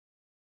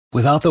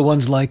Without the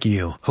ones like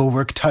you, who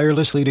work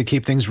tirelessly to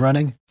keep things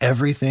running,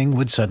 everything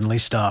would suddenly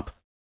stop.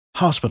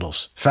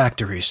 Hospitals,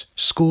 factories,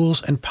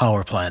 schools, and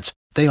power plants,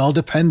 they all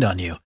depend on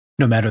you.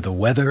 No matter the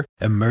weather,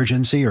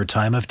 emergency, or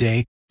time of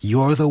day,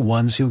 you're the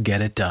ones who get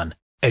it done.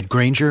 At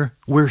Grainger,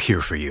 we're here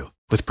for you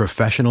with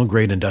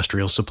professional-grade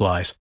industrial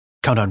supplies.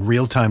 Count on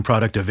real-time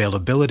product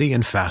availability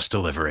and fast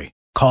delivery.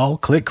 Call,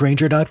 click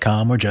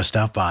Grainger.com, or just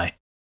stop by.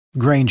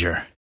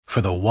 Grainger, for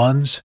the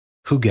ones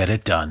who get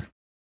it done.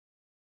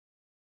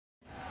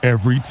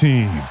 Every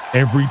team,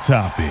 every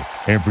topic,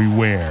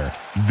 everywhere.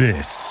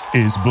 This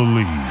is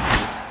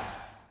Believe.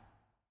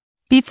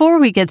 Before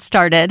we get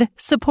started,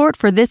 support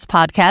for this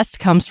podcast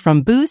comes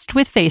from Boost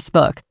with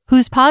Facebook,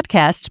 whose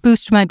podcast,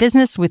 Boost My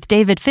Business with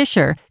David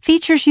Fisher,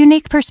 features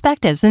unique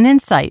perspectives and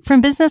insight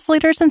from business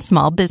leaders and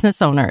small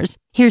business owners.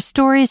 Hear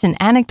stories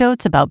and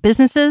anecdotes about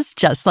businesses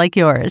just like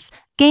yours.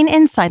 Gain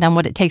insight on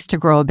what it takes to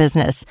grow a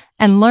business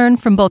and learn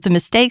from both the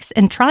mistakes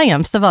and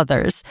triumphs of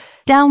others.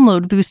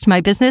 Download Boost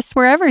My Business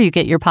wherever you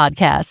get your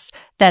podcasts.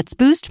 That's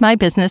Boost My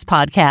Business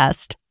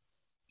Podcast.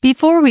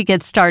 Before we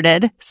get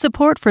started,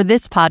 support for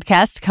this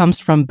podcast comes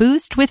from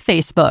Boost with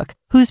Facebook,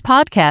 whose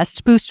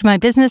podcast, Boost My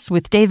Business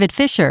with David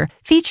Fisher,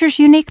 features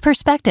unique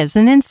perspectives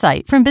and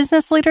insight from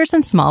business leaders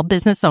and small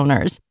business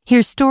owners.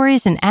 Hear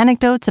stories and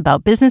anecdotes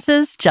about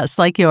businesses just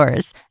like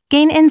yours.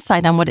 Gain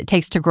insight on what it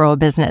takes to grow a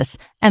business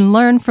and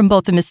learn from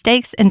both the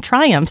mistakes and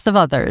triumphs of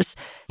others.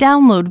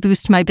 Download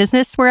Boost My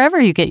Business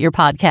wherever you get your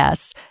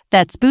podcasts.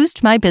 That's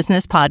Boost My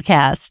Business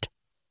Podcast.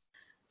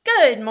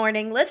 Good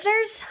morning,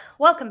 listeners.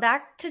 Welcome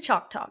back to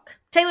Chalk Talk.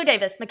 Taylor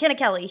Davis, McKenna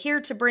Kelly, here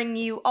to bring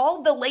you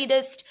all the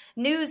latest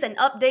news and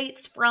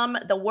updates from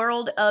the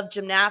world of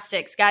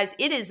gymnastics. Guys,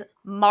 it is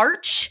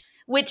March,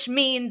 which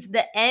means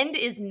the end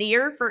is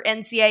near for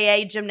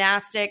NCAA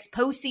gymnastics.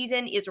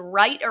 Postseason is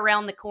right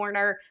around the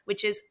corner,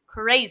 which is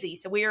crazy.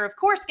 So we are, of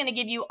course, going to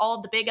give you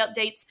all the big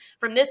updates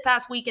from this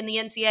past week in the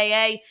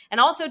NCAA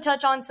and also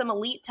touch on some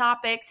elite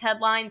topics,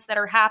 headlines that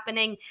are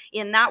happening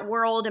in that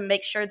world, and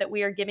make sure that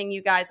we are giving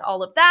you guys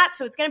all of that.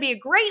 So it's going to be a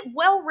great,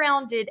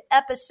 well-rounded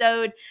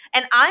episode.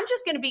 And I'm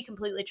just going to be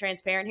completely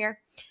transparent here.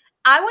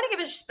 I want to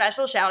give a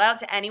special shout out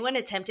to anyone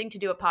attempting to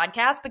do a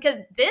podcast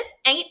because this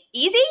ain't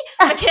easy.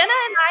 McKenna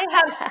and I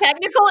have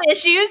technical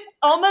issues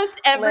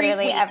almost every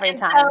time.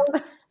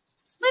 So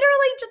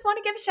literally just want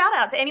to give a shout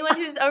out to anyone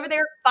who's over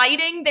there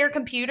fighting their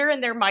computer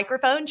and their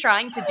microphone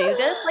trying to do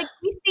this. Like,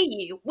 we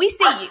see you. We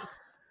see you.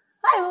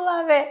 I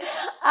love it.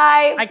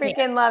 I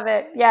freaking love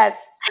it. Yes.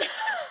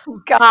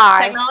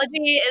 Gosh.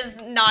 Technology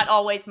is not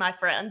always my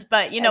friend,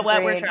 but you know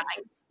what? We're trying.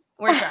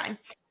 We're trying.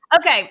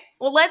 Okay,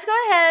 well, let's go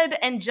ahead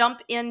and jump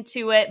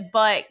into it,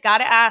 but got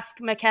to ask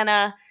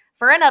McKenna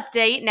for an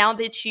update now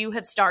that you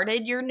have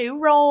started your new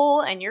role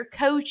and you're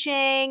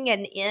coaching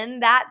and in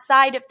that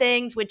side of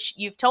things, which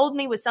you've told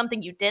me was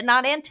something you did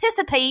not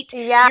anticipate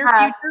your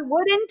future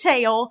would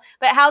entail.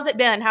 But how's it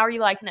been? How are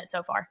you liking it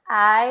so far?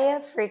 I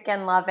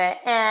freaking love it.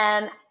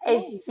 And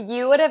if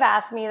you would have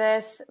asked me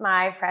this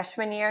my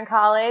freshman year in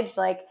college,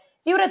 like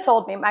if you would have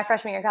told me my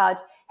freshman year in college,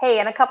 hey,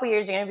 in a couple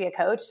years, you're going to be a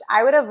coach,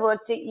 I would have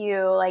looked at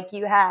you like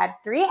you had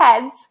three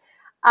heads.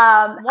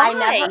 Why?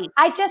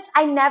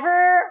 I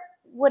never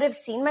would have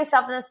seen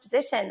myself in this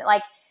position.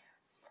 Like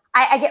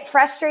I get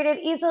frustrated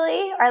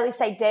easily, or at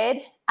least I did.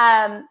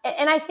 And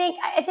I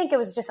think it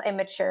was just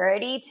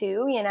immaturity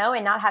too,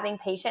 and not having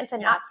patience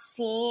and not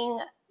seeing,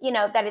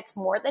 that it's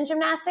more than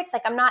gymnastics.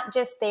 Like I'm not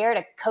just there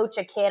to coach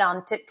a kid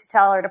on to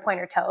tell her to point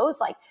her toes.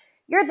 Like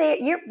you're there,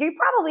 you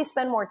probably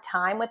spend more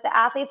time with the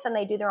athletes than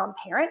they do their own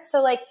parents.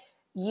 So like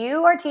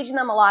you are teaching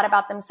them a lot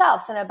about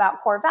themselves and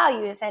about core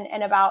values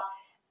and about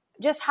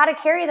just how to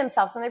carry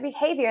themselves and their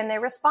behavior and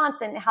their response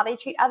and how they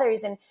treat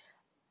others. And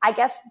I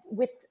guess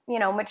with,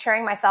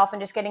 maturing myself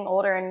and just getting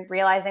older and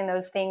realizing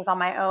those things on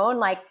my own,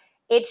 like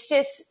it's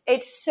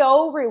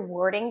so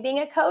rewarding being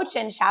a coach.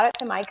 And shout out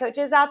to my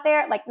coaches out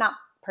there, like not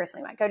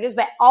personally my coaches,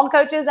 but all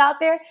coaches out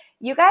there,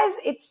 you guys,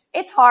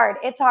 it's hard.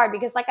 It's hard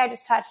because like I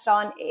just touched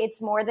on,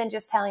 it's more than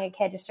just telling a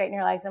kid to straighten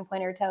her legs and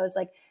point her toes.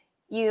 Like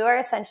you are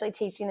essentially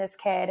teaching this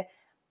kid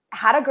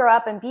how to grow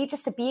up and be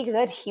a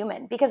good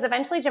human, because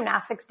eventually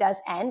gymnastics does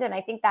end. And I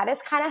think that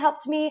has kind of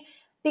helped me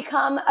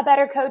become a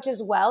better coach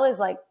as well, is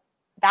like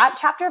that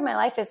chapter of my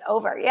life is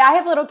over. Yeah. I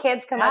have little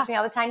kids come up to me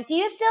all the time. Do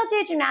you still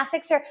do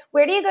gymnastics, or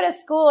where do you go to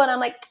school? And I'm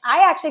like,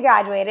 I actually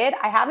graduated.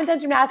 I haven't done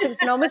gymnastics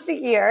in almost a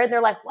year. And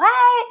they're like,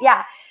 what?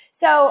 Yeah.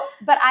 So,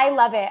 but I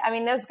love it. I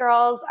mean, those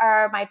girls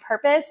are my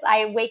purpose.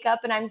 I wake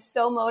up and I'm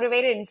so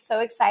motivated and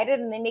so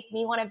excited, and they make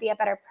me want to be a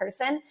better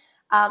person.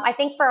 I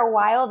think for a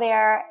while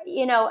there,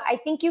 I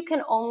think you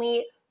can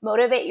only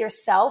motivate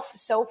yourself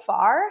so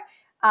far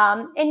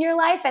in your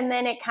life. And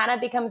then it kind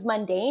of becomes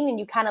mundane and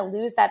you kind of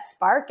lose that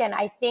spark. And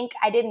I think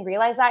I didn't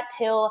realize that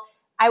till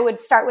I would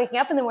start waking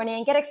up in the morning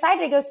and get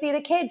excited to go see the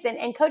kids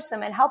and coach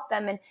them and help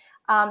them. And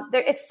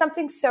it's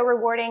something so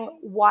rewarding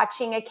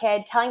watching a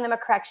kid, telling them a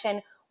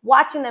correction,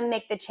 watching them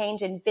make the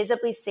change and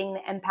visibly seeing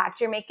the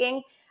impact you're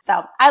making.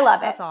 So I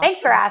love it. Awesome.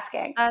 Thanks for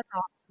asking. That's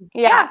awesome.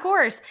 Yeah, of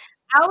course.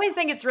 I always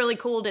think it's really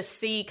cool to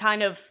see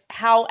kind of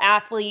how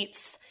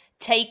athletes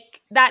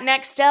take that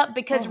next step,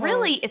 because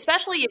really,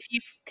 especially if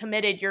you've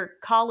committed your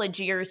college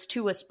years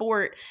to a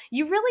sport,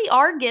 you really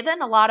are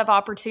given a lot of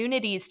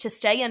opportunities to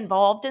stay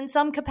involved in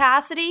some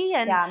capacity.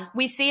 And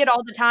we see it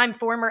all the time.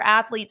 Former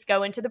athletes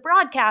go into the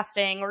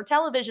broadcasting or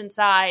television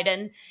side,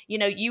 and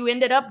you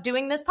ended up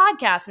doing this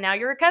podcast, and now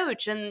you're a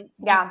coach, and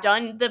you've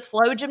done the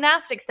flow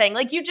gymnastics thing.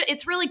 Like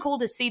it's really cool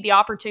to see the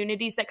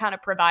opportunities that kind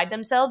of provide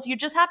themselves. You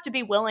just have to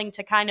be willing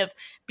to kind of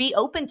be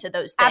open to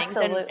those things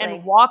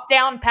and walk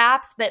down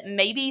paths that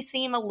maybe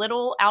seem a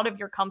little out of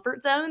your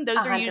comfort zone. Those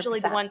 100%. Are usually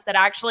the ones that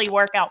actually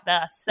work out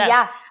best. So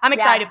I'm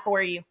excited for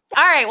you.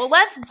 All right, well,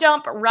 let's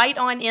jump right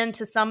on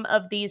into some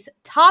of these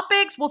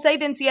topics. We'll save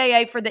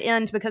NCAA for the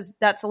end because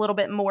that's a little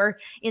bit more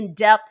in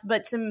depth,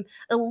 but some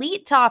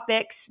elite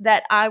topics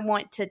that I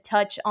want to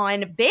touch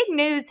on. Big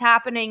news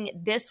happening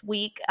this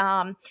week.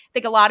 I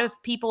think a lot of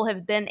people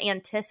have been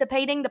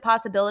anticipating the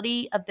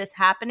possibility of this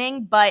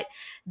happening, but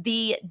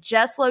the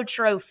Jeslo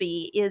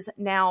Trophy is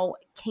now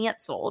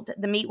canceled.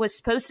 The meet was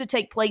supposed to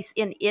take place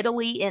in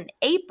Italy in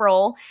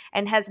April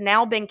and has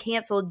now been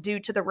canceled due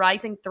to the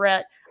rising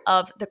threat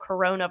of the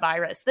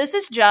coronavirus. This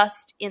is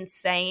just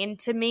insane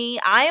to me.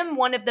 I am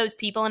one of those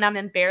people, and I'm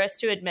embarrassed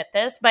to admit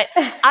this, but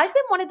I've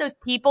been one of those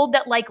people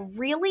that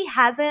really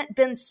hasn't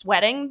been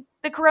sweating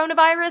the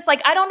coronavirus.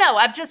 I don't know.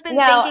 I've just been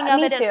thinking of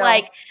it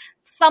as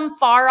some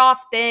far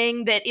off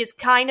thing that is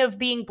kind of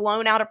being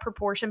blown out of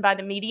proportion by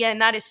the media.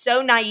 And that is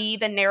so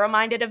naive and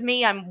narrow-minded of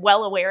me. I'm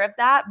well aware of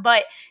that.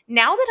 But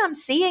now that I'm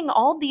seeing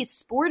all these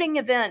sporting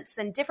events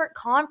and different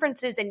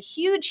conferences and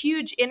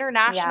huge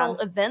international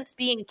events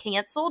being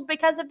canceled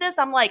because of this,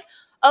 I'm like,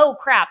 oh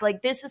crap,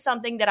 this is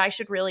something that I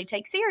should really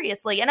take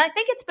seriously. And I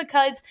think it's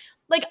because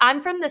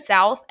I'm from the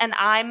South, and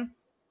I'm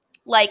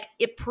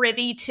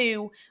privy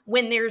to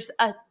when there's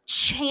a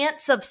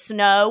chance of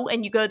snow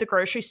and you go to the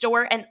grocery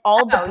store and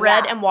all the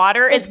bread and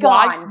water is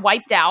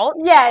wiped out.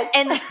 Yes.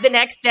 And the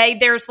next day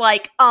there's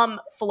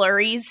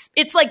flurries.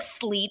 It's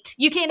sleet.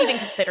 You can't even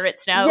consider it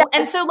snow. Yes.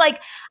 And so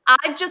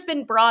I've just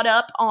been brought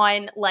up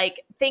on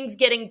things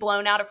getting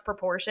blown out of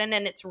proportion,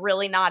 and it's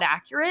really not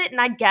accurate. And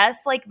I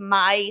guess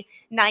my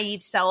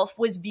naive self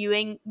was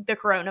viewing the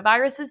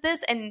coronavirus as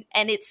this, and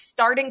it's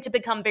starting to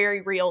become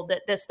very real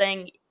that this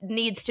thing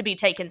needs to be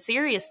taken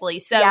seriously.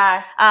 So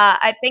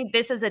I think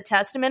this is a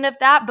testament of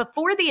that.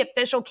 Before the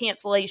official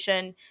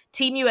cancellation,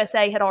 Team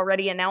USA had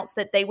already announced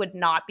that they would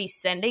not be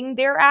sending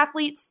their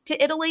athletes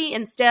to Italy.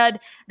 Instead,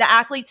 the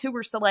athletes who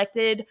were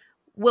selected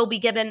will be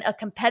given a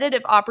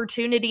competitive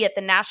opportunity at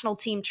the National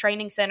Team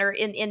Training Center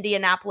in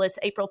Indianapolis,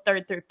 April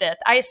 3rd through 5th.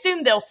 I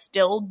assume they'll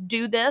still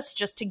do this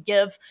just to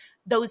give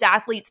those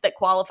athletes that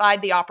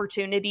qualified the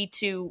opportunity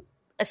to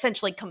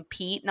essentially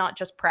compete, not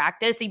just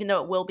practice, even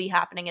though it will be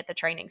happening at the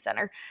training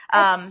center.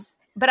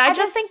 But I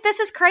just think this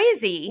is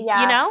crazy,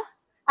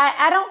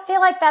 I don't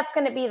feel like that's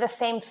going to be the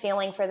same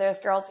feeling for those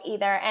girls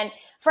either. And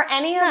for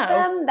any of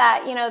them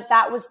that,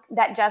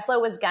 that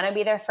Jeslo was going to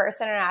be their first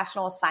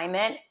international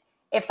assignment,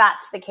 if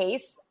that's the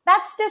case,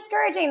 that's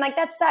discouraging.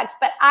 That sucks.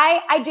 But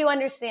I do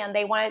understand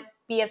they want to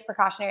be as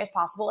precautionary as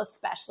possible,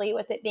 especially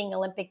with it being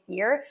Olympic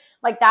year.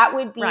 That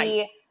would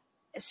be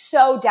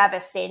so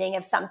devastating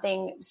if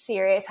something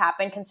serious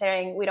happened,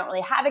 considering we don't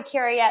really have a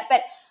cure yet.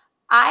 But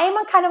I'm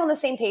kind of on the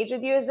same page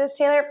with you as this,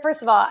 Taylor.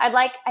 First of all,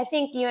 I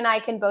think you and I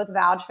can both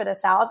vouch for the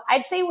South.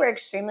 I'd say we're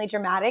extremely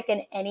dramatic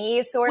in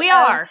any sort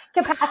of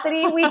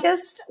capacity. We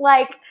just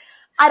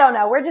I don't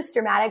know. We're just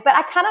dramatic. But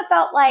I kind of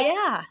felt like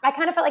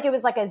it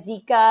was a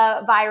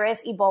Zika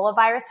virus, Ebola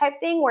virus type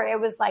thing where it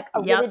was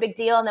a really big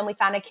deal. And then we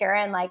found a cure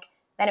and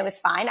then it was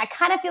fine. I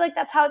kind of feel like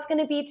that's how it's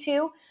going to be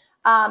too.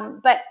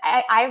 But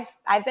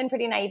I've been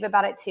pretty naive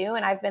about it too.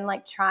 And I've been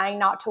trying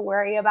not to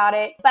worry about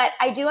it. But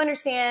I do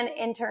understand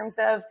in terms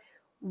of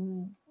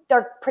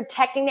they're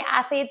protecting the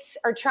athletes,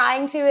 or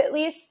trying to at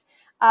least.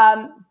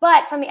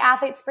 But from the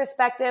athlete's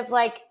perspective,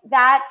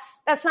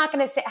 that's not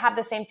going to have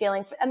the same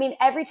feeling. I mean,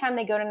 every time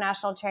they go to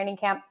national training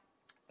camp,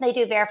 they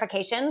do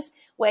verifications,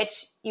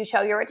 which you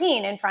show your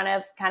routine in front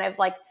of kind of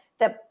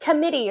the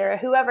committee or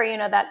whoever,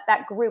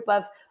 that group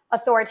of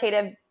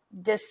authoritative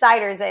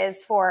deciders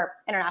is for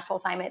international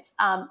assignments.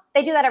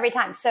 They do that every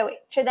time. So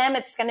to them,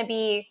 it's going to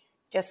be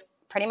just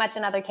pretty much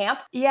another camp.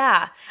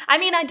 Yeah. I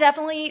mean, I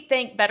definitely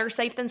think better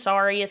safe than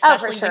sorry,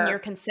 especially when you're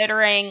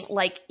considering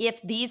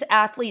if these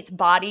athletes'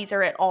 bodies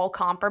are at all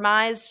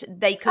compromised,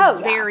 they could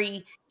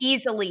very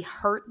easily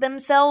hurt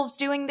themselves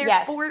doing their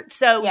sport.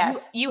 So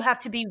you have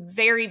to be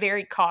very,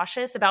 very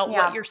cautious about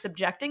what you're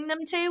subjecting them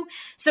to.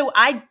 So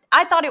I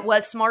thought it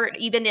was smart,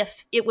 even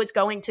if it was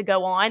going to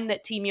go on,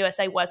 that Team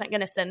USA wasn't going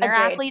to send their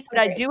athletes.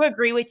 But I do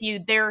agree with you.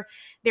 They're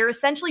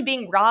essentially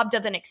being robbed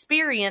of an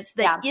experience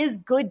that is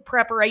good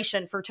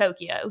preparation for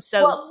Tokyo.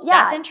 So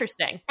that's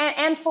interesting.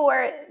 And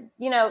for,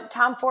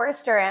 Tom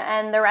Forrester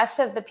and the rest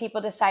of the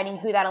people deciding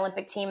who that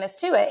Olympic team is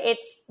too,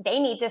 they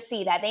need to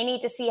see that. They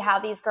need to see how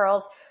these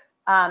girls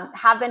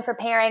have been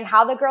preparing,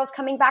 how the girls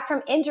coming back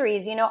from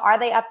injuries, are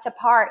they up to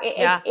par?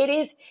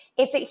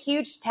 It's a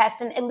huge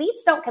test, and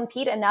elites don't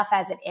compete enough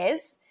as it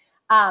is.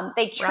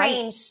 They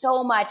train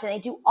so much and they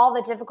do all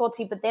the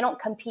difficulty, but they don't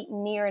compete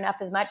near enough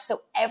as much.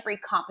 So every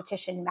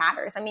competition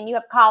matters. I mean, you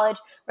have college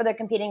where they're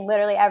competing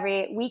literally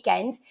every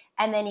weekend,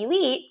 and then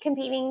elite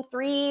competing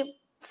 3,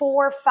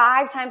 4,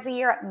 5 times a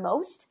year at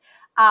most.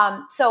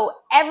 So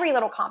every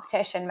little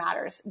competition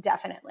matters,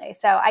 definitely.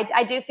 So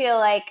I do feel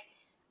like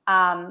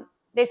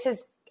this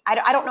is,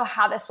 I don't know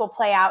how this will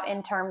play out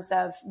in terms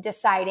of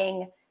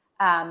deciding,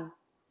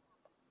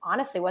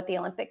 honestly, what the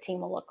Olympic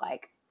team will look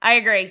like. I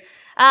agree.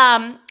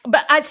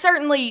 But I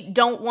certainly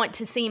don't want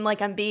to seem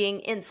like I'm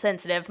being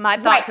insensitive. My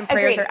thoughts and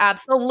prayers are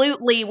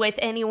absolutely with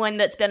anyone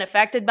that's been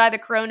affected by the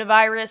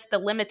coronavirus, the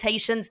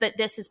limitations that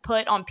this has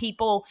put on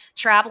people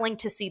traveling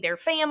to see their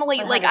family.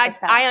 100%. Like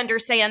I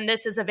understand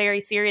this is a very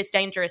serious,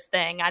 dangerous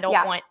thing. I don't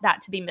want that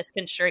to be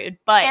misconstrued.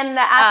 But and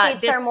the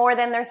athletes are more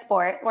than their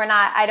sport. We're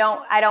not, I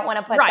don't want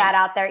to put that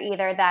out there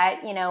either, that,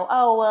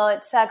 oh, well,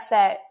 it sucks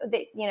that,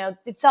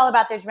 it's all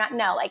about their,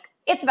 no, like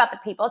it's about the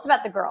people. It's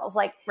about the girls.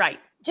 Like,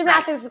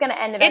 gymnastics is going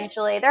to end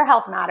eventually. Their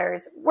health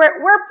matters.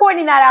 We're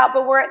pointing that out,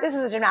 but this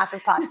is a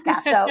gymnastics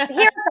podcast. So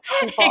here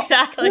are people.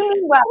 Exactly. We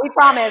mean well, we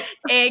promise.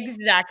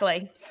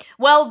 Exactly.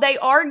 Well, they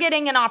are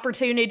getting an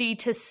opportunity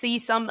to see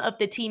some of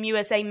the Team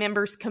USA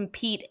members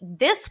compete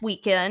this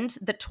weekend.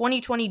 The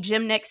 2020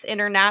 Gymnics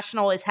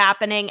International is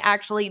happening.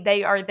 Actually,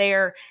 they are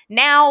there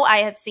now. I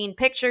have seen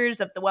pictures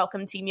of the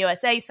Welcome Team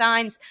USA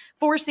signs.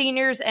 4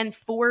 seniors and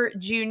 4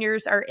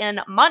 juniors are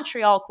in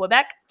Montreal,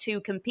 Quebec to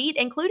compete,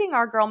 including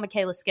our girl,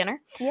 Michaela Skinner.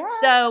 Yeah.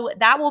 So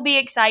that will be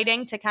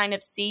exciting to kind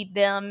of see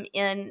them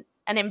in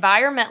an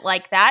environment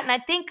like that. And I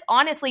think,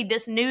 honestly,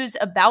 this news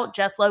about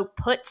Jeslo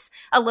puts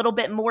a little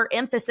bit more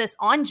emphasis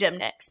on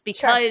gymnastics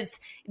because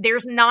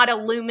there's not a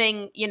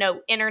looming,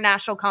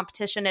 international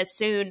competition as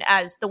soon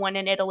as the one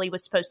in Italy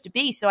was supposed to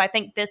be. So I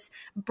think this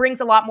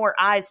brings a lot more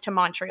eyes to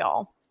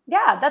Montreal.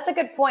 Yeah, that's a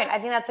good point. I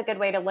think that's a good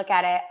way to look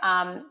at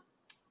it.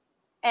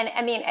 And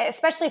I mean,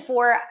 especially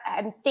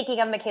I'm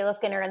thinking of Michaela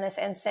Skinner in this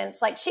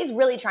instance, like she's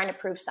really trying to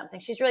prove something.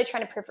 She's really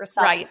trying to prove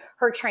herself,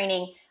 her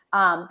training,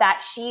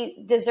 that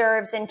she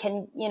deserves and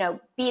can,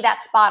 be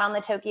that spot on the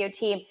Tokyo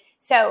team.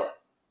 So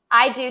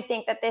I do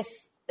think that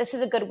this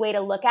is a good way to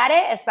look at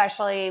it,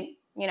 especially,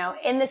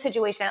 in the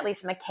situation, at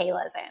least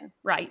Michaela's in.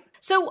 Right.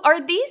 So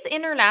are these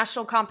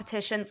international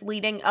competitions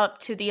leading up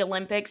to the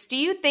Olympics? Do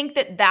you think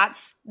that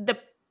that's the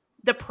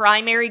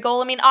primary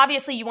goal? I mean,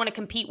 obviously you want to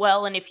compete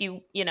well, and if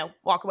you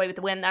walk away with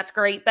the win, that's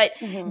great. But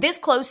this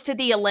close to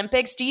the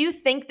Olympics, do you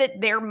think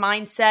that their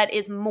mindset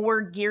is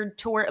more geared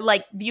toward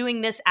like viewing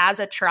this as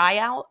a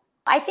tryout?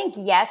 I think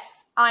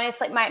yes.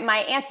 Honestly,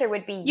 my answer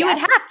would be yes. You would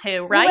have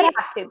to, right? You would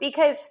have to,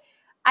 because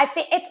I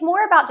think it's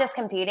more about just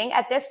competing.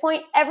 At this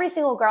point, every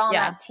single girl on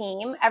that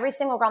team, every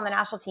single girl on the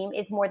national team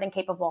is more than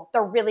capable.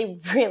 They're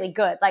really, really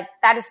good. Like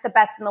that is the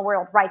best in the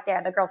world right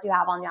there, the girls you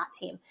have on that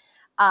team.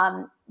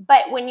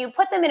 But when you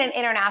put them in an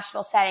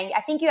international setting,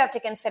 I think you have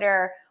to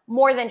consider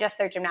more than just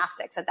their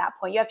gymnastics at that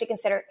point. You have to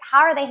consider,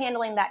 how are they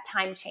handling that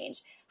time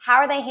change? How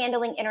are they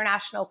handling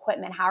international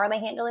equipment? How are they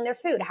handling their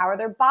food? How are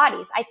their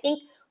bodies? I think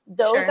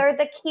those are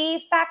the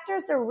key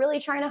factors they're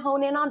really trying to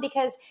hone in on,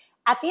 because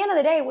at the end of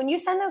the day, when you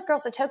send those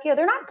girls to Tokyo,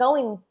 they're not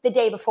going the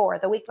day before,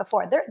 the week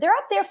before. They're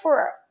up there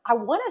for, I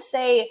want to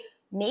say,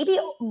 maybe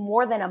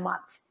more than a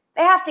month.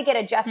 They have to get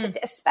adjusted,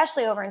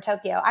 especially over in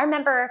Tokyo. I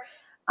remember,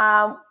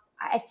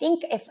 I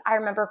think if I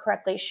remember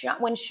correctly,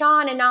 when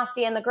Sean and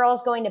Nastia and the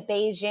girls going to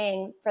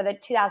Beijing for the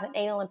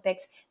 2008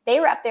 Olympics, they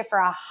were up there for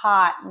a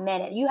hot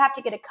minute. You have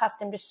to get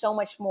accustomed to so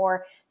much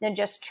more than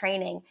just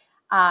training.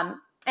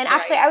 And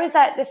actually, I was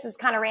at, this is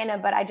kind of random,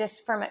 but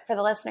for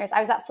the listeners, I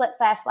was at Flip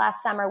Fest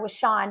last summer with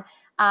Sean,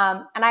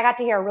 and I got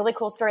to hear a really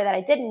cool story that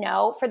I didn't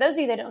know. For those of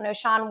you that don't know,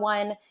 Sean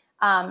won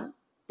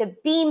the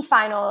beam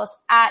finals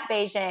at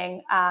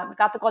Beijing,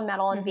 got the gold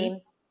medal in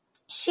beam.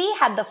 She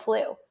had the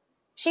flu.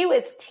 She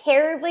was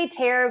terribly,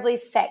 terribly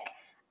sick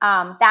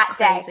that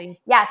day.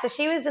 Yeah, so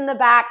she was in the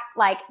back,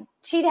 like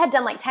she had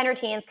done like 10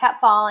 routines, kept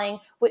falling.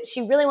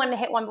 She really wanted to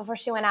hit one before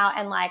she went out.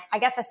 And like, I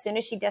guess as soon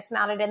as she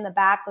dismounted in the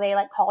back, they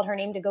like called her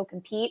name to go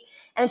compete.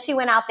 And she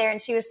went out there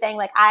and she was saying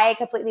like, I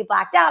completely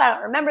blacked out. I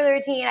don't remember the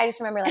routine. I just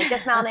remember like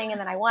dismounting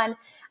and then I won.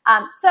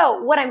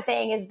 So what I'm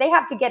saying is they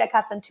have to get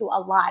accustomed to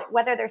a lot,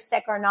 whether they're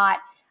sick or not.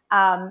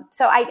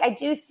 So I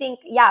do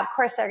think, of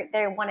course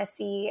they want to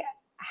see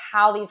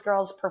how these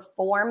girls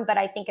perform, but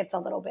I think it's a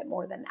little bit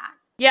more than that.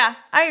 Yeah,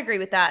 I agree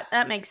with that.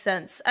 That makes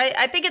sense.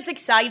 I think it's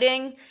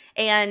exciting.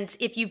 And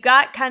if you've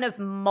got kind of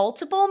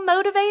multiple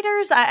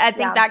motivators, I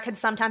think that could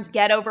sometimes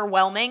get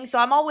overwhelming. So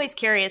I'm always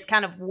curious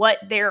kind of what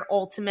their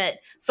ultimate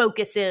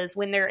focus is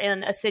when they're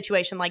in a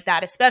situation like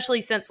that,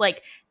 especially since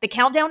like the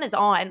countdown is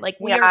on. Like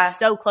we are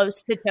so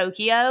close to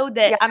Tokyo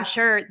that I'm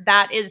sure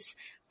that is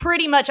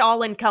pretty much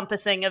all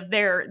encompassing of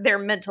their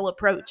mental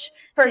approach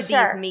to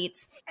these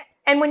meets.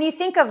 And when you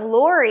think of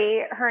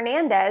Lori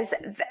Hernandez,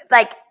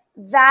 like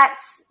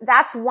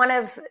that's one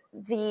of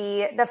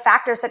the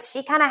factors that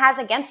she kind of has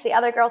against the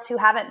other girls who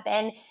haven't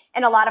been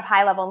in a lot of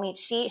high level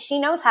meets. She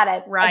knows how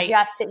to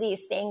adjust to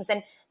these things,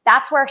 and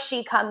that's where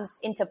she comes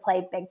into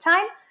play big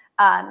time.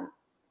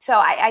 So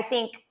I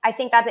think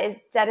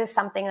that is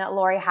something that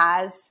Lori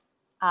has,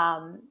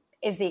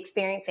 is the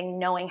experiencing,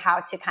 knowing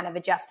how to kind of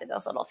adjust to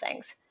those little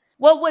things.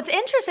 Well, what's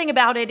interesting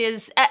about it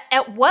is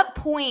at what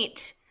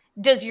point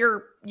does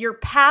your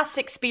past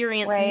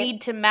experience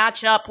need to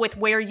match up with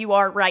where you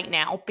are right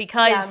now?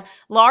 Because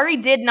Lari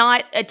did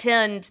not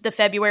attend the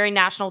February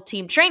national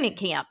team training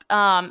camp.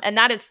 And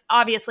that is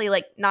obviously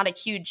like not a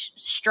huge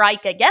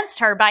strike against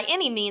her by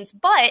any means,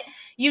 but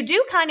you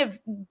do kind of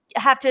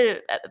have to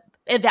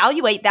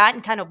evaluate that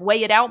and kind of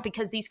weigh it out,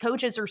 because these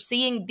coaches are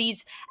seeing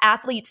these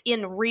athletes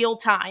in real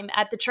time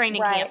at the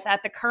training camps,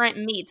 at the current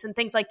meets and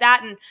things like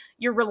that. And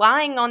you're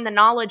relying on the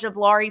knowledge of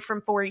Lari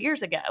from 4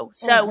 years ago.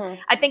 So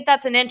I think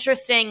that's an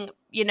interesting,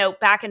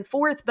 back and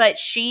forth, but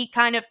she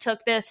kind of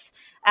took this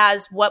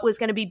as what was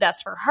going to be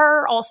best for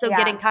her. Also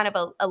getting kind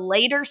of a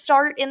later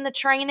start in the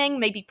training,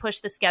 maybe push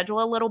the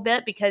schedule a little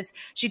bit, because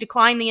she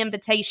declined the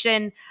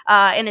invitation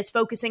and is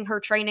focusing her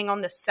training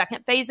on the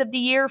second phase of the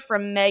year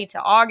from May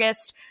to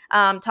August.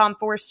 Tom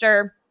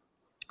Forster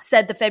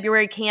said the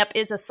February camp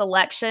is a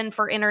selection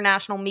for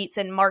international meets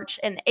in March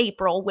and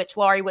April, which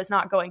Lari was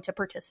not going to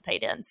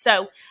participate in.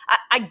 So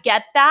I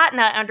get that, and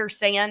I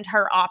understand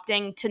her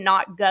opting to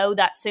not go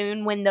that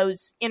soon when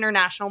those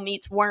international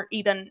meets weren't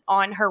even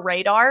on her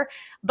radar.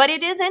 But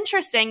it is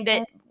interesting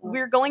that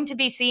we're going to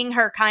be seeing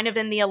her kind of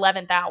in the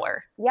 11th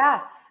hour. Yeah.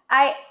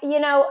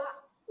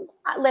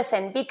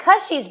 Listen,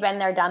 because she's been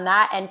there, done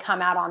that, and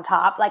come out on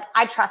top, like,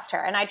 I trust her,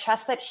 and I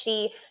trust that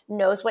she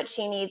knows what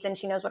she needs, and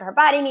she knows what her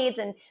body needs,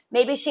 and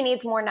maybe she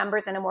needs more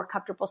numbers in a more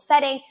comfortable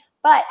setting.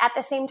 But at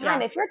the same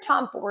time, if you're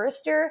Tom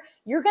Forster,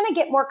 you're going to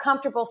get more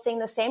comfortable seeing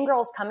the same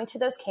girls coming to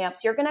those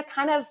camps. You're going to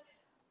kind of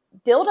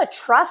build a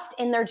trust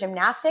in their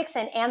gymnastics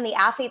and the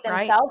athlete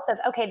themselves of,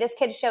 okay, this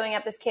kid's showing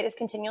up, this kid is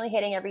continually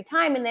hitting every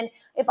time. And then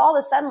if all of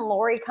a sudden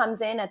Lori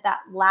comes in at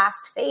that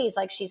last phase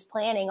like she's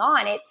planning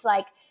on, it's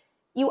like,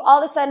 you all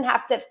of a sudden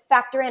have to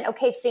factor in,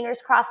 okay,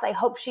 fingers crossed, I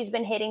hope she's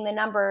been hitting the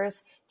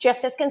numbers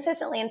just as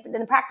consistently in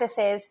the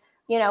practices,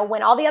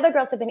 when all the other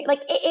girls have been,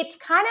 like, it's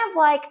kind of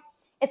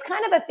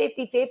a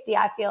 50-50,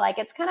 I feel like.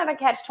 It's kind of a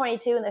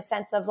catch-22 in the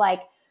sense of,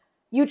 like,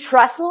 you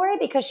trust Lori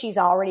because she's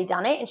already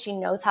done it and she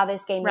knows how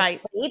this game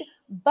is played,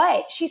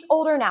 but she's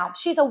older now.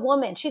 She's a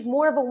woman. She's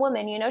more of a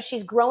woman,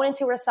 she's grown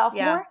into herself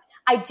more.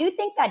 I do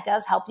think that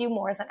does help you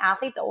more as an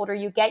athlete. The older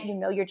you get,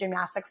 your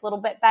gymnastics a little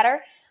bit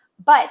better,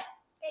 but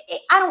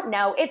I don't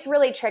know. It's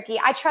really tricky.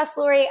 I trust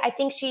Lori. I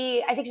think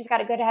she's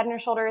got a good head on her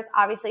shoulders.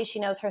 Obviously, she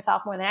knows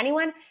herself more than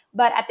anyone.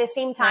 But at the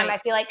same time, I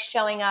feel like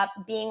showing up,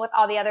 being with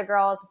all the other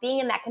girls, being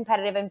in that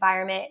competitive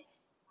environment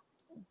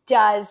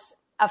does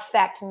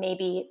affect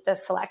maybe the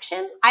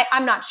selection.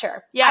 I'm not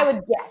sure. I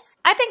would guess.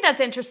 I think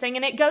that's interesting.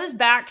 And it goes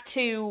back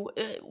to,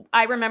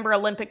 I remember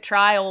Olympic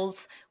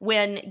trials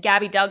when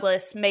Gabby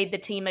Douglas made the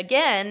team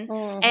again.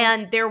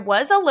 And there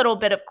was a little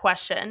bit of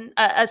question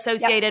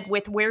associated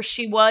with where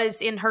she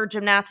was in her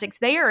gymnastics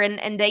there.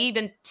 And they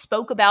even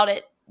spoke about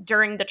it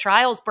during the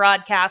trials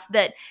broadcast,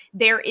 that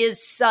there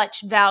is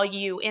such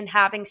value in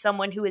having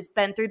someone who has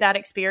been through that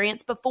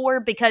experience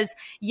before, because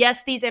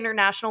yes, these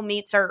international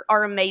meets are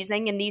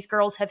amazing and these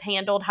girls have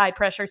handled high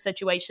pressure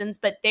situations,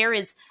 but there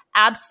is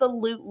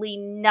absolutely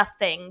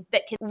nothing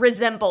that can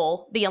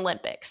resemble the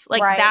Olympics.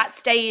 Like that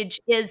stage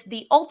is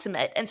the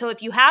ultimate. And so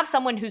if you have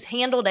someone who's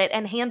handled it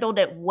and handled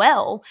it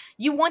well,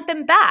 you want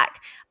them back.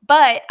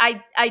 But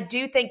I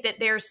do think that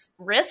there's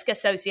risk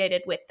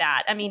associated with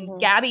that. I mean,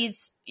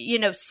 Gabby's,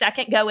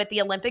 second go at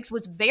the Olympics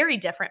was very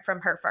different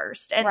from her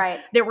first.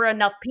 And there were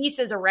enough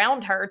pieces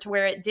around her to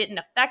where it didn't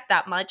affect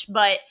that much.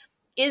 But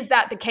is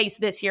that the case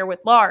this year with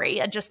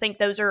Lari? I just think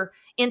those are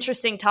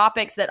interesting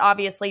topics that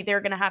obviously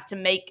they're going to have to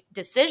make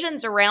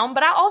decisions around.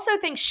 But I also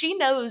think she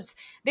knows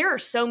there are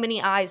so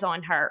many eyes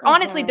on her.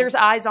 Honestly, there's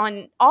eyes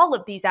on all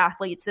of these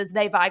athletes as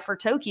they vie for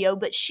Tokyo,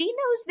 but she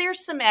knows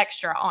there's some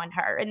extra on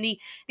her. And the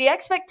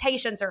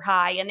expectations are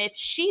high. And if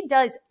she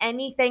does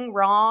anything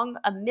wrong,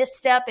 a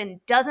misstep,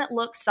 and doesn't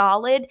look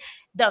solid,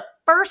 the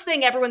first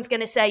thing everyone's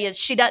going to say is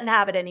she doesn't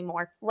have it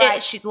anymore.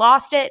 She's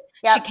lost it.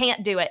 She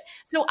can't do it.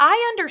 So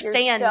I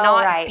understand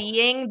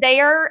being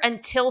there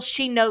until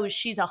she knows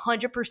she's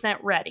 100%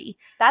 ready.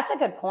 That's a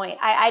good point.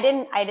 I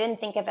didn't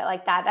think of it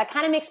like that. That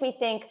kind of makes me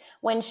think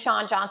when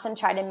Shawn Johnson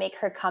tried to make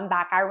her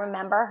comeback. I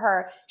remember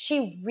her.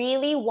 She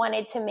really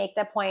wanted to make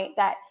the point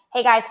that,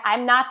 hey guys,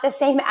 I'm not the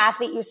same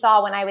athlete you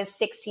saw when I was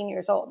 16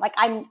 years old. Like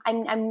I'm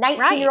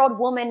 19-year-old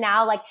woman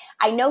now. Like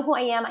I know who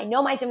I am. I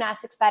know my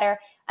gymnastics better.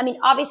 I mean,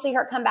 obviously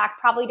her comeback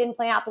probably didn't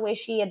play out the way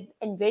she had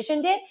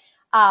envisioned it.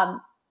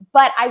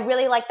 But I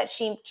really like that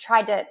she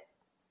tried to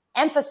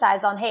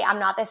emphasize on, hey, I'm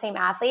not the same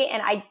athlete.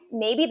 And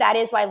maybe that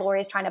is why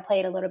Lori is trying to play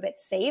it a little bit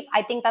safe.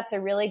 I think that's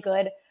a really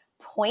good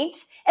point,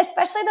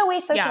 especially the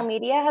way social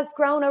media has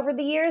grown over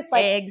the years.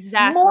 Like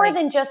more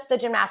than just the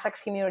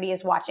gymnastics community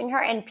is watching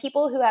her, and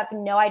people who have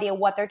no idea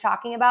what they're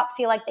talking about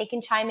feel like they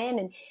can chime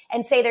in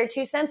and say their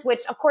 2 cents,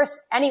 which of course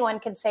anyone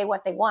can say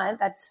what they want.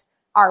 That's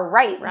our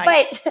right.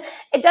 But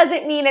it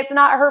doesn't mean it's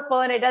not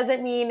hurtful, and it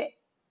doesn't mean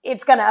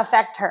it's going to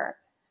affect her.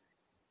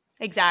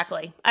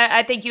 Exactly.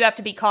 I think you have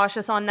to be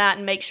cautious on that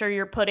and make sure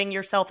you're putting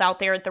yourself out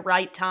there at the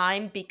right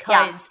time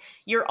because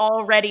you're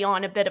already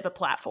on a bit of a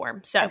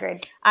platform. So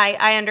Agreed.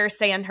 I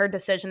understand her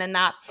decision in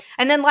that.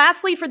 And then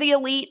lastly, for the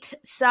elite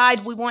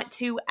side, we want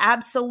to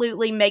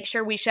absolutely make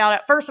sure we shout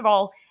out, first of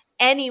all,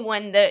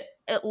 anyone that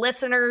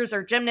listeners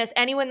or gymnasts,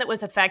 anyone that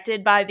was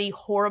affected by the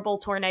horrible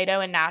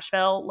tornado in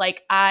Nashville.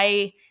 Like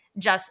my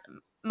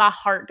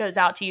heart goes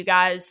out to you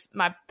guys.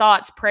 My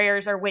thoughts,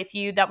 prayers are with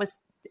you. That was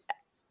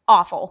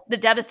awful. The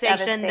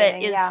devastation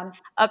that is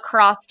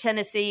across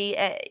Tennessee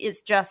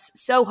is just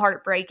so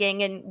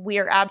heartbreaking, and we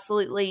are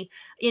absolutely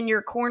in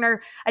your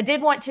corner. I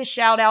did want to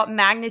shout out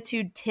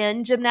Magnitude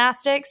 10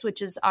 Gymnastics,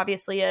 which is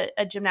obviously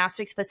a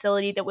gymnastics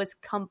facility that was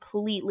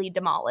completely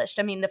demolished.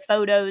 I mean, the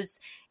photos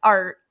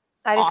are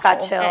I just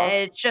awful. got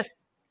chills.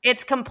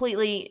 It's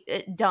completely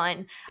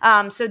done.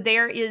 So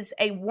there is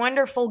a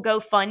wonderful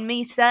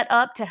GoFundMe set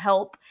up to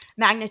help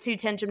Magnitude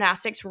 10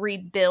 Gymnastics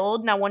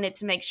rebuild. And I wanted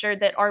to make sure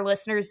that our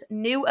listeners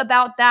knew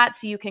about that.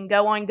 So you can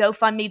go on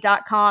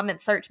GoFundMe.com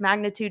and search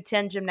Magnitude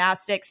 10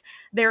 Gymnastics.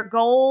 Their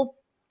goal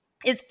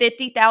is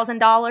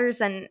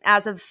 $50,000. And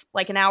as of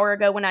like an hour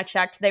ago when I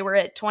checked, they were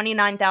at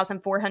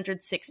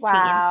 $29,416.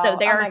 Wow. So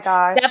they're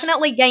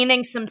definitely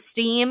gaining some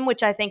steam,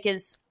 which I think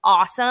is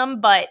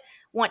awesome. But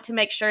want to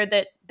make sure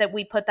that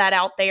we put that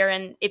out there.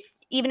 And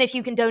even if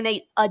you can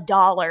donate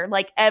 $1,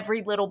 like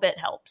every little bit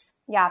helps.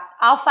 Yeah.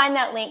 I'll find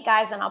that link,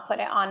 guys, and I'll put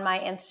it on my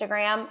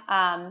Instagram.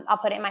 I'll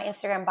put it in my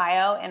Instagram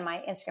bio and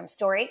my Instagram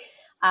story.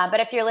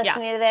 But if you're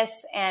listening to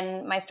this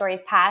and my story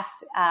is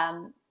past,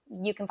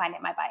 you can find it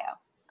in my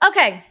bio.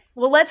 Okay,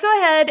 well, let's go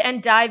ahead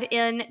and dive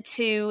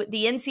into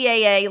the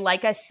NCAA.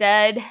 Like I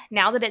said,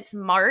 now that it's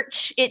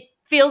March, it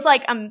feels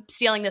like I'm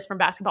stealing this from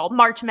basketball,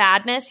 March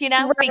Madness,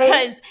 right?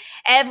 Because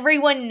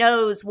everyone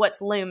knows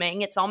what's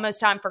looming. It's almost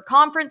time for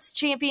conference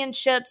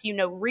championships.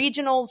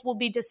 Regionals will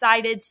be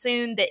decided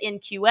soon. The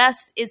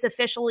NQS is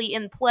officially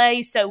in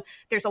play. So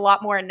there's a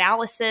lot more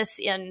analysis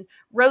in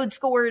road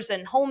scores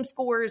and home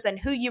scores and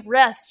who you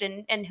rest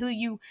and who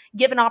you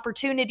give an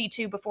opportunity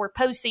to before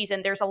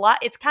postseason. There's a lot.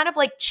 It's kind of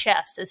like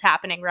chess is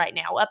happening right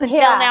now. Up until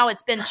now,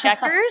 it's been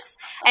checkers,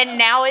 and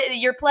now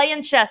you're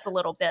playing chess a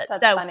little bit. That's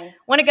so funny.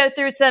 Want to go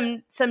through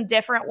some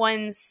different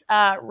ones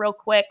real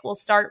quick. We'll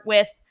start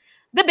with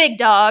the big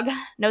dog.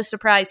 No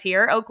surprise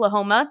here.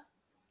 Oklahoma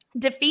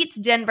defeats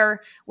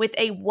Denver with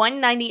a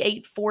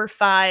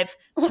 198-45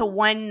 to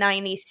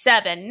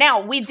 197. Now,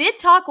 we did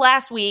talk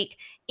last week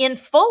in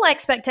full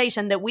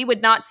expectation that we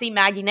would not see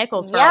Maggie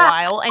Nichols for a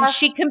while, and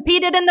she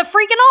competed in the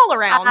freaking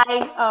all-around.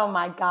 Oh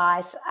my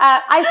gosh.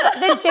 I saw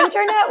the gym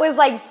internet was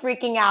like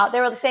freaking out. They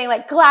were saying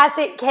like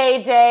classic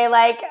KJ,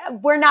 like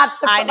we're not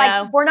surprised.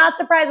 Like, we're not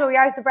surprised, but we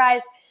are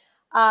surprised.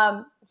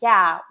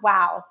 Yeah.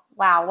 Wow.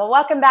 Well,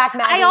 welcome back,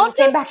 Maggie. You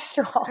came back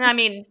strong. I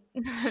mean,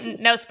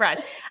 no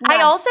surprise. No.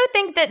 I also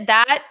think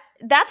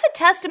that's a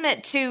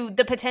testament to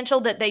the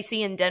potential that they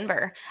see in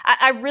Denver.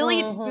 I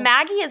really,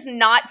 Maggie is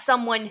not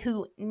someone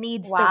who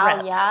needs the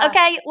reps. Yeah.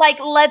 Okay.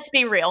 Like, let's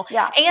be real.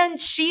 Yeah. And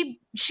she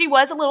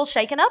was a little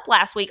shaken up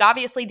last week.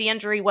 Obviously, the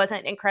injury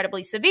wasn't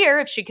incredibly severe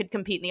if she could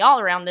compete in the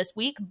all-around this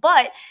week.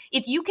 But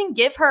if you can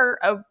give her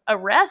a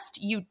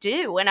rest, you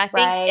do. And I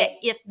think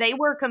if they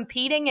were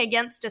competing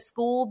against a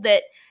school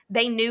that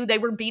they knew they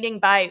were beating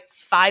by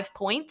 5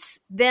 points,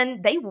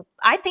 then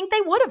I think they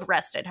would have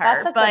rested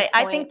her. But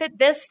I think that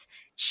this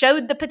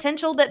showed the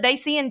potential that they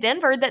see in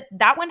Denver,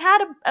 that one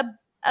had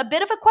a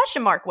bit of a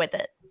question mark with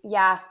it.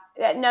 Yeah.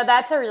 No,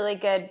 that's a really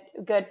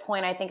good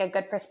point. I think a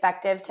good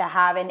perspective to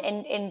have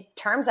in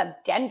terms of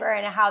Denver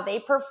and how they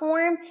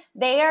perform.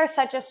 They are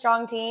such a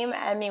strong team.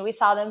 I mean, we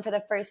saw them for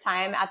the first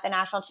time at the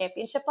national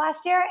championship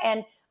last year,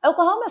 and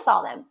Oklahoma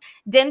saw them.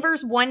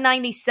 Denver's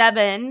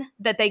 197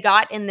 that they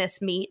got in this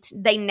meet,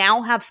 they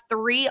now have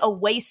 3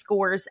 away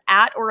scores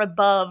at or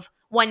above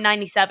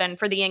 197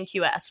 for the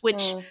NQS,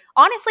 which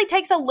honestly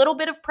takes a little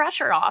bit of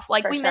pressure off.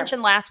 Like we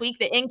mentioned last week,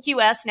 the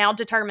NQS now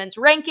determines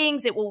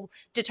rankings. It will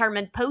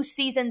determine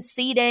postseason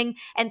seeding,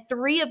 and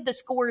 3 of the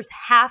scores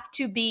have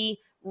to be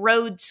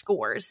road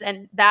scores.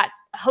 And that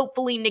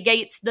hopefully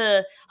negates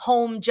the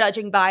home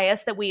judging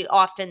bias that we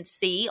often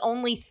see.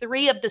 Only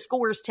 3 of the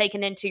scores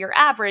taken into your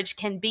average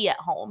can be at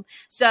home.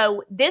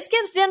 So this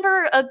gives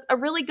Denver a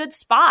really good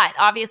spot.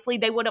 Obviously,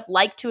 they would have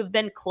liked to have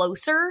been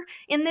closer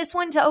in this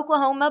one to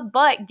Oklahoma,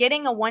 but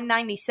getting a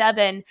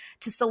 197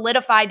 to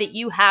solidify that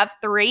you have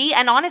 3,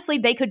 and honestly,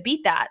 they could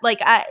beat that. Like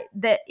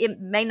that it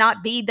may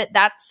not be that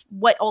that's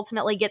what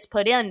ultimately gets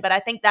put in, but I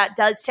think that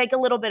does take a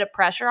little bit of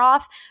pressure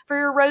off for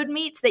your road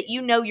meets, that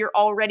you're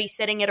already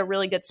sitting at a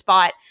really good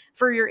spot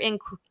for your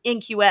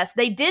NQS.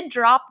 They did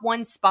drop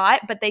 1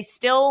 spot, but they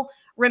still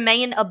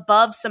remain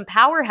above some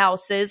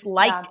powerhouses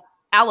like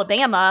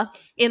Alabama,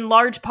 in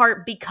large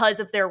part because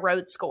of their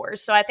road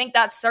scores. So I think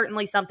that's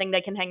certainly something they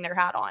can hang their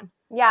hat on.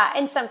 Yeah,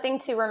 and something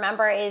to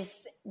remember is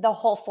the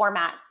whole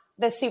format,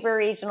 the super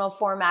regional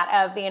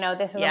format of,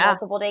 this is a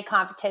multiple day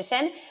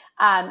competition.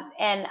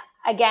 And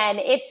again,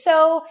 it's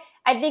so,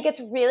 I think it's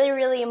really,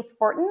 really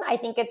important. I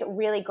think it's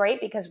really great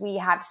because we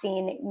have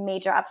seen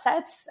major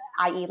upsets,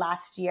 i.e.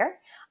 last year.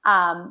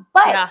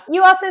 But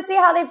you also see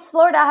how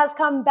Florida has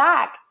come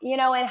back, you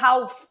know, and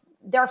how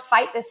their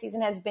fight this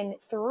season has been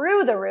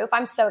through the roof.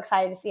 I'm so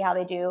excited to see how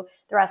they do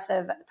the rest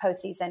of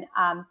postseason.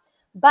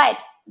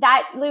 But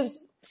that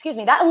leaves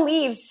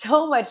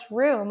so much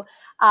room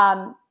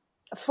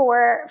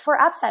for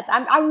upsets.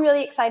 I'm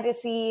really excited to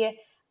see,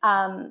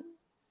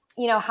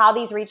 you know, how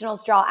these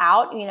regionals draw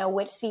out, you know,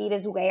 which seed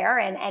is where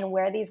and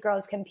where these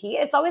girls compete.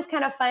 It's always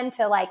kind of fun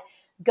to like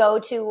go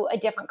to a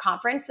different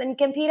conference and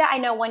compete. I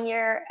know one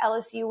year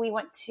LSU, we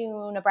went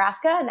to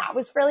Nebraska and that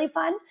was really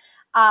fun.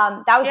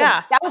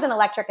 That was an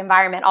electric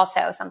environment,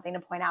 also something to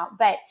point out.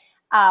 But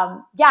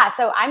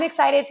so I'm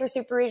excited for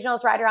Super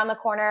Regionals right around the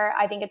corner.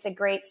 I think it's a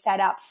great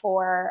setup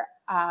for,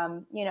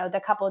 you know, the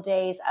couple of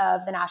days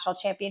of the national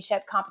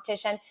championship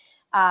competition.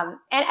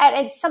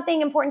 And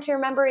something important to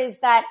remember is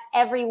that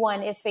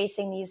everyone is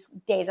facing these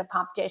days of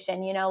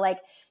competition. You know, like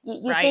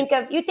you think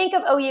of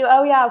OU.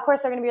 Oh yeah, of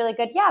course they're going to be really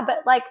good. Yeah,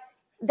 but like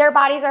their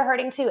bodies are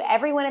hurting too.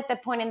 Everyone at the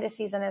point in this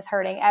season is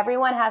hurting.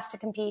 Everyone has to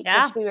compete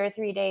for 2 or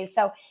 3 days.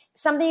 So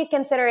something to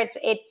consider.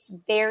 It's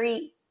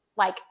very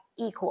like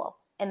equal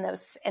in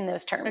those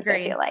terms.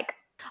 Agreed. I feel like.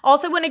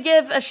 Also want to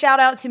give a shout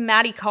out to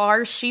Maddie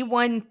Carr. She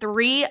won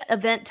 3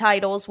 event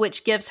titles,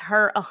 which gives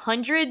her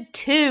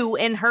 102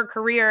 in her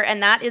career,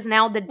 and that is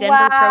now the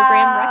Denver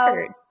program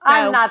record. So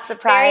I'm not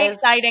surprised. Very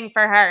exciting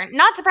for her.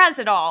 Not surprised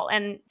at all,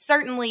 and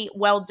certainly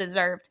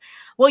well-deserved.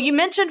 Well, you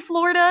mentioned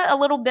Florida a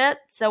little bit,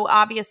 so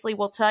obviously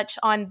we'll touch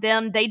on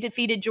them. They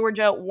defeated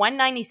Georgia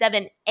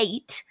 197-8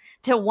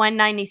 to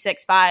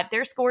 196-5.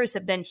 Their scores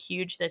have been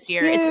huge this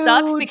year. Huge. It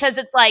sucks because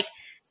it's like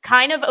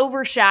kind of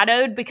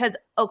overshadowed because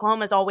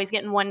Oklahoma's always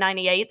getting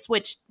 198s,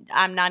 which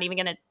I'm not even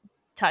going to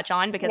touch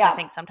on because I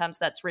think sometimes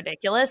that's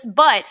ridiculous.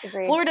 But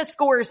Agreed. Florida's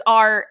scores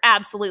are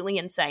absolutely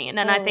insane,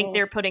 and I think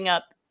they're putting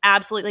up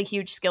absolutely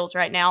huge skills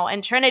right now.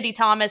 And Trinity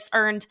Thomas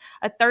earned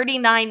a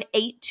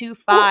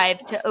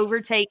 39.825 to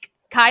overtake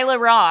Kyla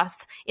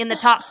Ross in the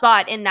top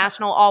spot in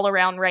national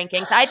all-around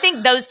rankings. I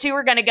think those two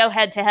are going to go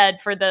head-to-head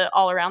for the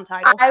all-around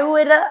title.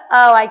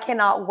 I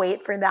cannot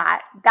wait for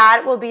that.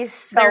 That will be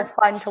so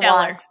fun to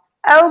watch.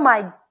 Oh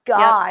my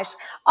gosh.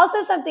 Yep.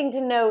 Also something to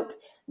note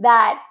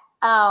that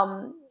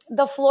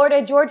the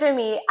Florida-Georgia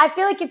meet, I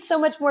feel like it's so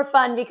much more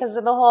fun because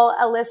of the whole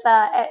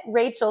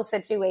Alyssa-Rachel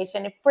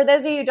situation. For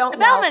those of you who don't know.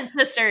 The Bauman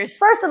sisters.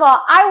 First of all,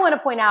 I want to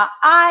point out,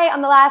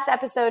 on the last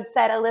episode,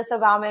 said Alyssa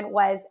Bauman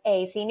was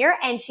a senior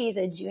and she's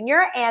a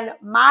junior. And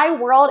my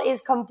world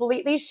is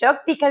completely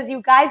shook because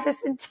you guys,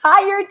 this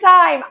entire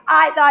time,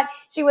 I thought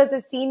she was a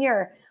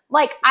senior.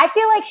 Like, I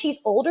feel like she's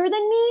older than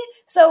me,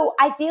 so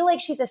I feel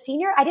like she's a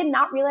senior. I did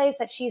not realize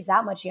that she's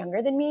that much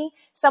younger than me.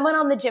 Someone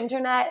on the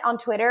Gymternet on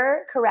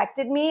Twitter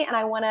corrected me, and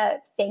I want to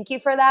thank you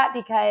for that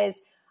because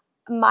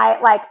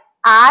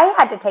I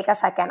had to take a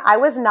second. I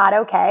was not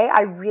okay.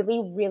 I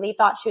really, really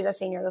thought she was a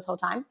senior this whole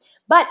time.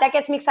 But that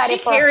gets me excited.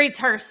 She carries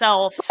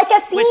herself like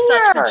a senior with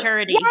such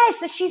maturity.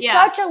 Yes, she's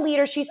such a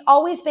leader. She's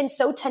always been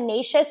so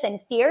tenacious and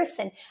fierce.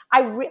 And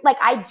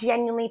I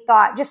genuinely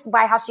thought, just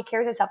by how she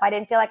carries herself, I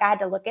didn't feel like I had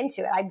to look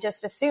into it. I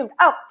just assumed,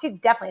 oh, she's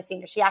definitely a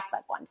senior. She acts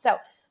like one. So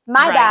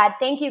my bad.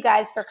 Thank you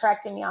guys for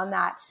correcting me on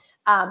that.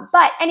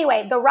 But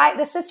anyway,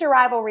 the sister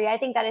rivalry, I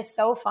think that is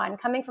so fun.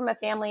 Coming from a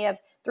family of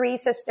 4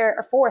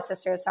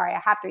 sisters. Sorry, I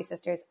have 3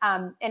 sisters.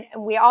 And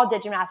we all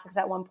did gymnastics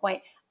at one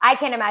point. I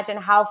can't imagine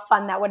how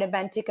fun that would have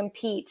been to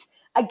compete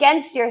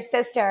against your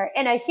sister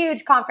in a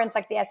huge conference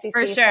like the SEC.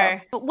 For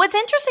sure. So. What's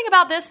interesting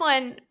about this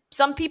one,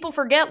 some people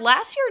forget,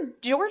 last year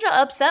Georgia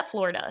upset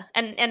Florida,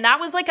 and that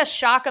was like a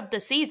shock of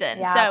the season.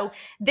 Yeah. So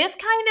this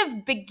kind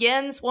of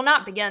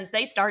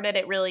they started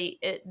it really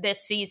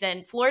this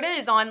season. Florida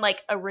is on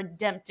like a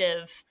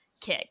redemptive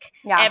kick.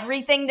 Yeah.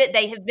 Everything that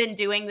they have been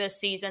doing this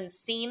season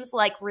seems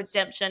like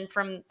redemption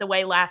from the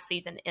way last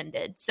season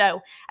ended.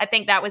 So I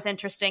think that was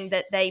interesting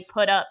that they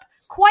put up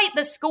quite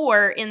the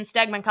score in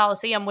Stegman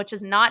Coliseum, which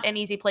is not an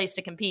easy place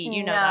to compete.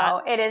 You know that.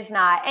 No, it is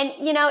not. And,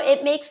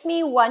 it makes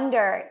me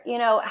wonder,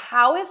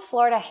 how is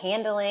Florida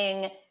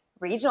handling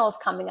regionals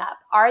coming up?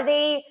 Are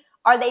they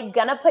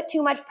going to put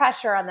too much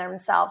pressure on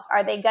themselves?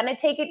 Are they going to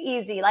take it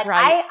easy? Like,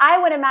 right. I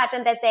would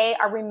imagine that they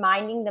are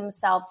reminding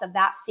themselves of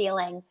that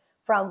feeling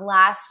from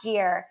last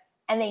year,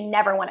 and they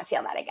never want to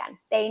feel that again.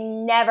 They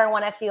never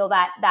want to feel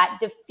that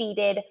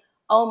defeated,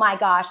 oh my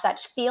gosh, that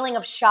feeling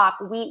of shock.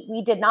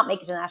 We did not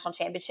make it to the national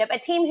championship. A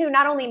team who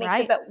not only makes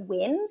it, but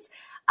wins.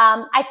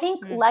 I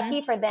think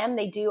lucky for them,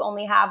 they do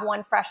only have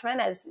one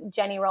freshman, as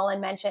Jenny Rowland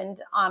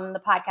mentioned on the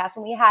podcast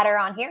when we had her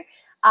on here.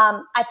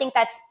 I think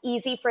that's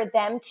easy for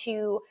them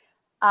to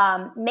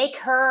make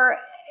her,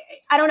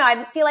 I don't know,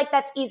 I feel like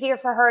that's easier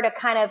for her to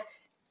kind of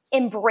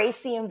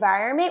embrace the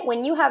environment.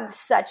 When you have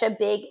such a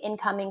big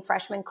incoming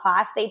freshman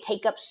class, they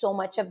take up so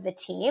much of the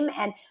team,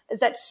 and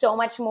that's so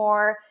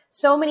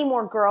many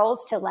more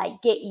girls to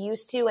like get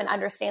used to and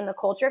understand the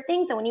culture of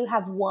things. And when you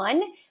have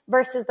one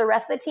versus the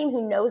rest of the team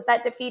who knows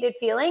that defeated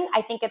feeling,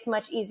 I think it's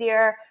much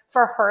easier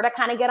for her to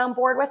kind of get on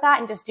board with that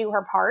and just do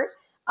her part.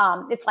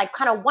 It's like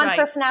kind of one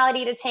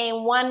personality to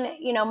tame, one,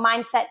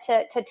 mindset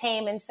to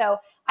tame. And so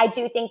I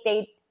do think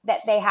that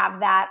they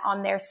have that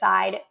on their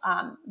side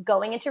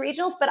going into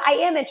regionals, but I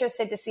am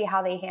interested to see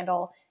how they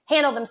handle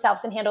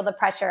themselves and handle the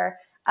pressure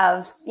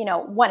of,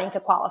 wanting to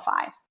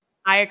qualify.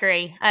 I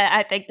agree.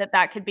 I think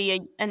that could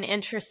be an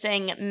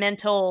interesting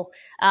mental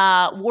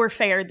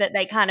warfare that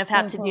they kind of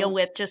have to deal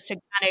with just to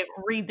kind of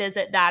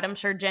revisit that. I'm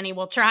sure Jenny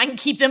will try and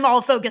keep them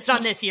all focused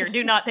on this year.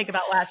 Do not think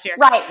about last year.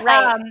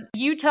 Right.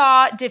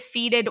 Utah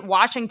defeated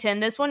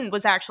Washington. This one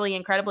was actually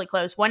incredibly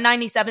close.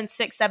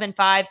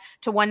 197-675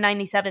 to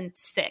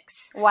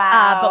 197-6.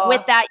 Wow. But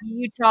with that,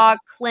 Utah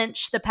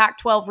clinched the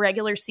Pac-12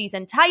 regular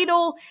season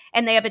title,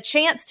 and they have a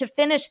chance to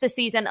finish the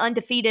season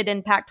undefeated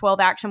in Pac-12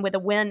 action with a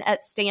win at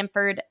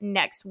Stanford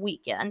next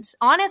weekend.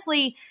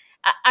 Honestly,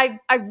 I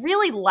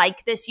really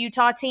like this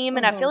Utah team,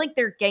 and I feel like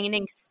they're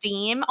gaining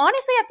steam.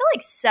 Honestly, I feel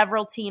like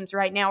several teams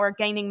right now are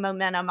gaining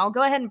momentum. I'll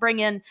go ahead and bring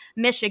in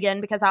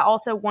Michigan because I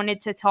also wanted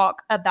to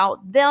talk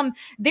about them.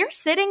 They're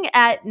sitting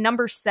at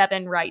number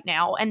 7 right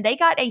now, and they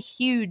got a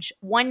huge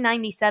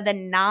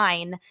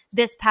 197-9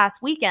 this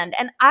past weekend.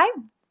 And I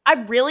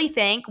really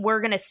think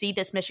we're going to see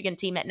this Michigan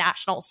team at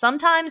nationals.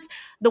 Sometimes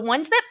the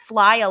ones that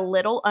fly a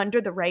little under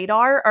the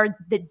radar are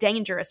the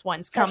dangerous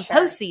ones come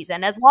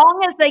postseason, as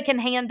long as they can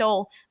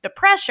handle the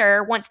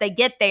pressure once they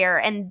get there.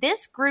 And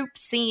this group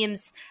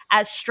seems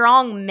as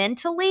strong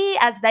mentally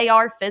as they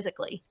are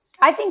physically.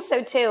 I think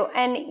so too.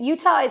 And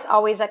Utah is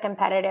always a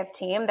competitive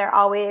team. They're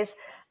always,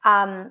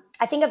 I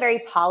think, a very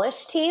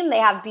polished team. They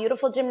have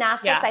beautiful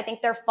gymnastics. I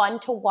think they're fun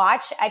to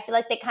watch. I feel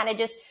like they kind of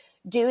just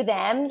do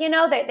them,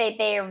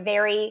 they are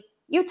very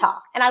Utah.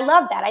 And I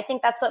love that. I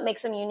think that's what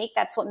makes them unique.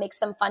 That's what makes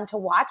them fun to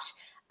watch.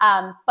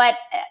 But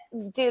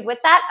dude, with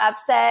that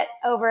upset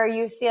over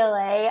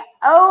UCLA,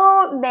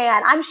 oh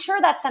man, I'm sure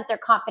that sent their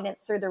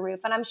confidence through the roof.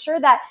 And I'm sure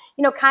that,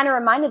 kind of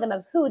reminded them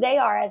of who they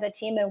are as a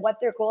team and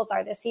what their goals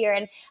are this year.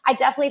 And I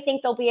definitely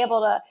think they'll be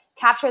able to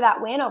capture that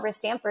win over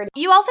Stanford.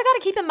 You also got to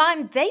keep in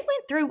mind, they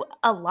went through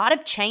a lot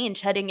of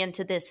change heading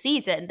into this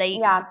season. They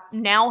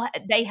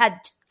had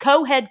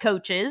co-head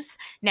coaches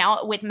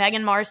now with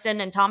Megan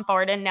Marsden and Tom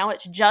Farden. Now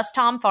it's just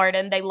Tom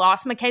Farden. They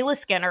lost Michaela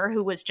Skinner,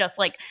 who was just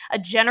like a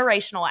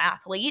generational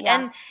athlete. Yeah.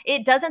 And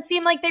it doesn't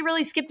seem like they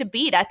really skipped a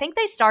beat. I think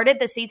they started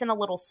the season a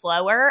little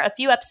slower. A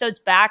few episodes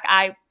back,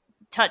 I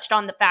touched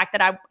on the fact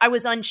that I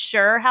was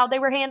unsure how they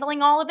were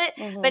handling all of it.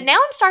 But now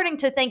I'm starting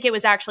to think it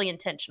was actually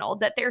intentional,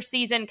 that their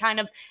season kind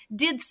of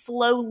did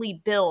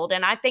slowly build.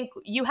 And I think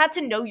you had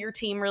to know your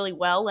team really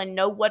well and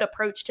know what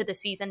approach to the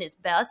season is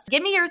best.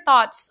 Give me your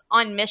thoughts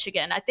on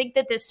Michigan. I think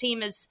that this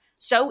team is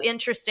so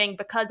interesting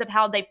because of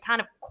how they've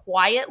kind of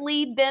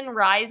quietly been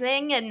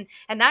rising, and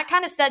that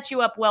kind of sets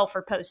you up well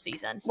for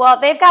postseason. Well,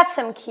 they've got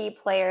some key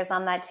players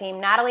on that team.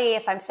 Natalie,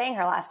 if I'm saying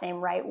her last name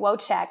right,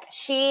 Wojcik,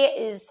 she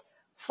is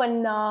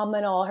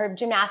phenomenal. Her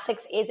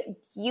gymnastics is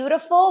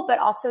beautiful, but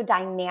also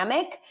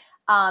dynamic.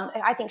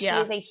 I think she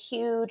is a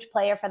huge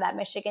player for that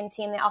Michigan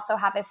team. They also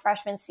have a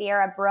freshman,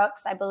 Sierra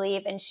Brooks, I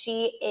believe, and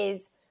she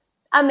is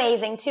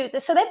amazing too.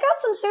 So they've got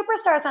some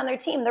superstars on their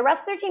team. The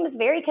rest of their team is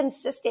very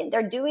consistent.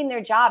 They're doing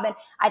their job, and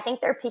I think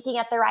they're peaking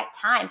at the right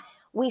time.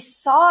 We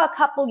saw a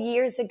couple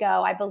years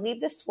ago, I believe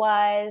this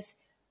was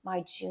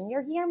my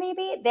junior year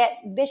maybe, that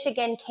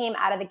Michigan came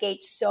out of the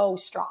gate so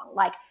strong,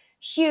 like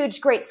huge,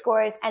 great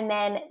scores, and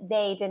then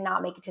they did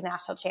not make it to the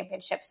national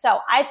championship. So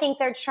I think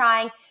they're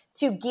trying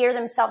to gear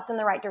themselves in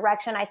the right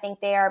direction. I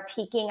think they are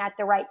peaking at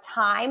the right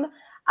time.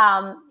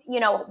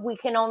 We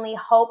can only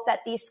hope that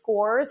these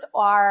scores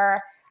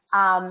are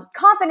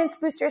confidence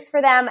boosters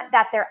for them,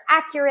 that they're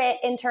accurate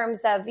in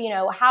terms of,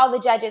 how the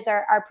judges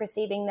are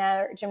perceiving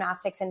their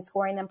gymnastics and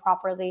scoring them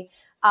properly,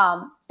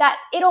 that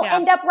it'll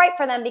end up right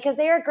for them because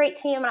they are a great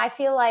team. And I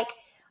feel like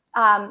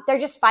they're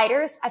just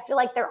fighters. I feel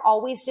like they're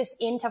always just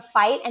in to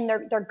fight, and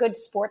they're good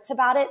sports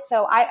about it.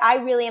 So I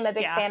really am a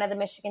big fan of the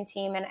Michigan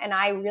team, and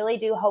I really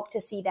do hope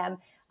to see them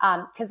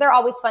because they're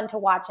always fun to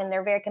watch, and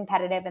they're very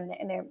competitive, and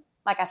they're,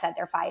 like I said,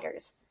 they're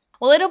fighters.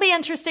 Well, it'll be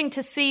interesting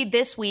to see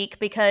this week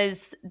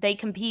because they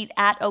compete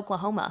at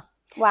Oklahoma.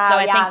 Wow. So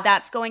I think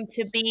that's going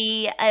to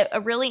be a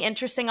really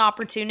interesting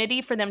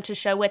opportunity for them to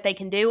show what they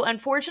can do.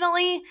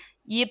 Unfortunately,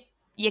 you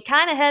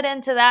kind of head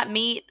into that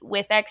meet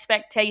with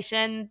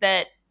expectation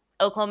that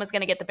Oklahoma's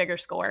going to get the bigger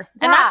score.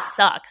 And that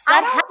sucks.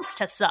 That has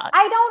to suck.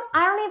 I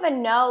don't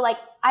even know. Like,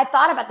 I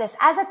thought about this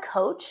as a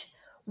coach.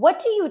 What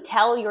do you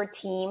tell your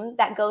team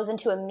that goes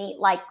into a meet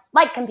like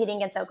competing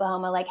against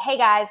Oklahoma? Like, hey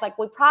guys, like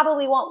we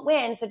probably won't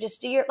win. So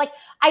just do your,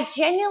 I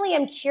genuinely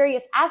am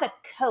curious as a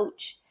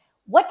coach,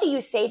 what do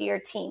you say to your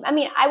team? I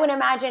mean, I would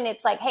imagine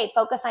it's like, hey,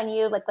 focus on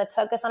you. Like, let's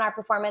focus on our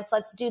performance.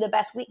 Let's do the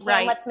best we can.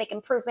 Right. Let's make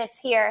improvements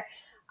here.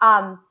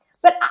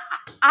 But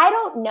I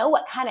don't know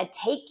what kind of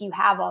take you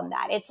have on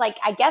that. It's like,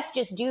 I guess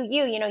just do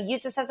you,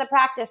 use this as a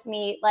practice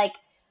meet. Like,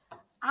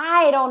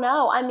 I don't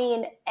know. I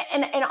mean,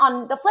 and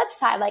on the flip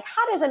side, like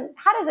how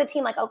does a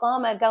team like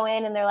Oklahoma go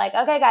in and they're like,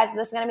 okay, guys,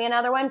 this is going to be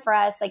another win for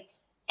us. Like,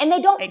 and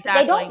they don't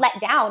let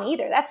down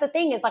either. That's the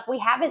thing is like, we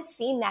haven't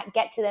seen that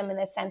get to them in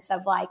the sense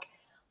of like,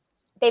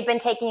 they've been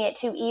taking it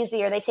too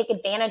easy, or they take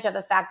advantage of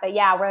the fact that,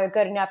 yeah, we're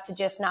good enough to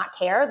just not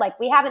care. Like,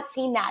 we haven't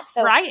seen that.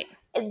 So right.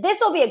 This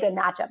will be a good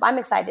matchup. I'm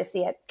excited to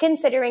see it,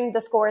 considering the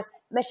scores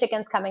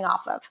Michigan's coming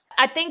off of.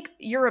 I think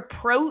your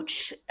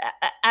approach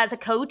as a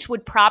coach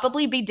would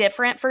probably be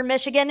different for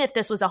Michigan if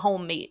this was a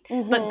home meet.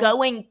 But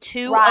going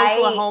to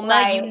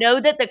Oklahoma, you know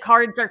that the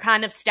cards are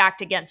kind of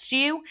stacked against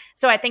you.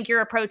 So I think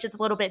your approach is a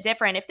little bit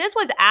different. If this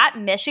was at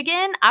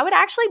Michigan, I would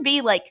actually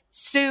be like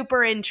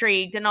super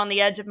intrigued and on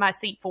the edge of my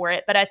seat for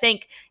it. But I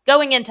think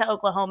going into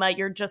Oklahoma,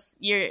 you're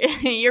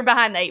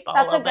behind the eight ball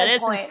a little bit.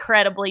 It's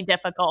incredibly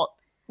difficult.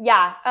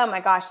 Yeah. Oh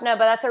my gosh. No,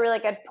 but that's a really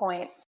good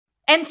point.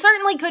 And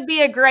certainly could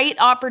be a great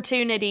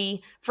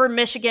opportunity for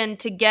Michigan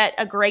to get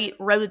a great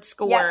road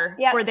score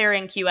for their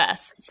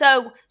NQS.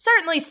 So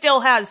certainly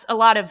still has a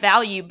lot of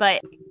value.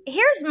 But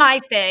here's my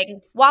thing.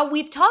 While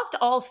we've talked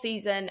all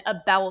season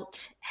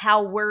about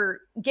how we're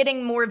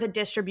getting more of a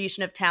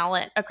distribution of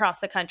talent across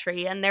the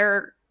country, and there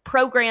are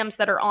programs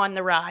that are on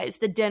the rise,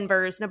 the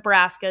Denvers,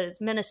 Nebraskas,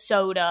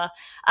 Minnesota,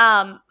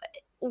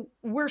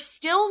 we're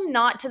still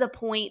not to the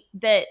point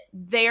that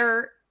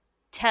they're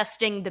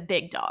testing the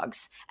big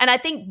dogs. And I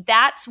think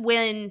that's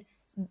when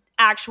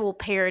actual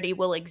parity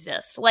will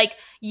exist. Like,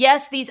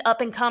 yes, these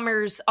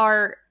up-and-comers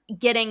are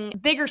getting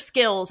bigger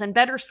skills and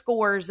better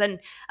scores and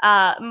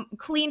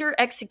cleaner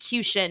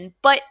execution,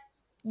 but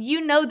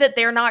you know that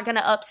they're not going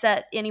to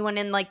upset anyone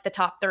in like the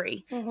top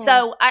three.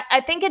 So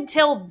I think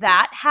until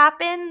that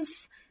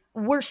happens,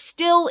 we're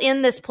still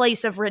in this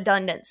place of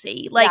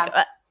redundancy. Like,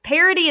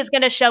 parity is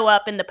going to show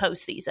up in the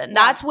postseason.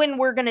 That's when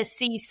we're going to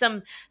see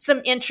some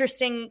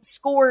interesting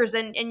scores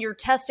and you're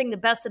testing the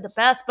best of the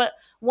best. But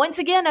once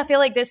again, I feel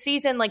like this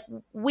season, like,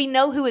 we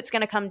know who it's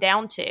going to come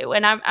down to.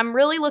 And I'm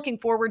really looking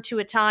forward to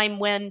a time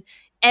when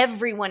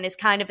everyone is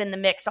kind of in the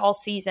mix all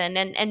season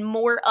and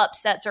more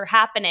upsets are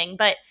happening.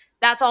 But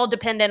that's all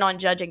dependent on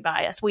judging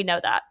bias. We know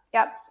that.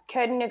 Yep.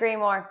 Couldn't agree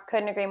more.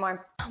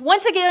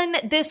 Once again,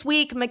 this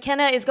week,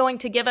 McKenna is going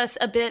to give us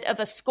a bit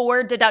of a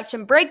score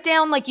deduction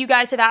breakdown like you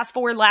guys have asked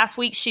for. Last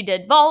week, she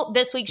did vault.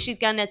 This week, she's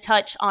going to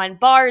touch on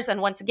bars.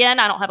 And once again,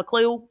 I don't have a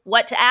clue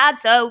what to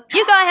add. So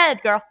you go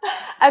ahead, girl.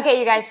 Okay,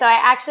 you guys. So I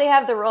actually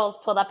have the rules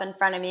pulled up in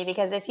front of me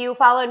because if you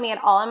followed me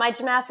at all in my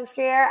gymnastics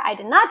career, I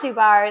did not do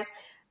bars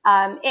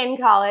in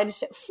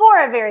college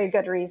for a very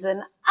good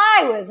reason.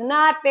 I was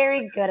not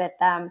very good at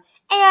them.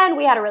 And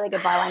we had a really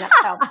good bar lineup.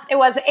 So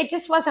it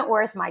just wasn't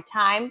worth my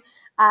time.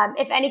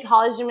 If any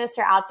college gymnasts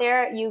are out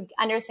there, you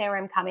understand where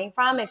I'm coming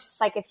from. It's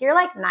just like, if you're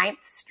like ninth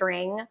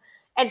string,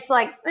 it's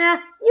like,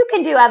 you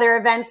can do other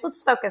events.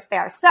 Let's focus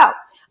there. So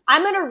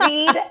I'm going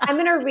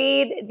to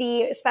read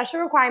the special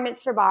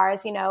requirements for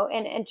bars, you know,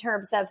 in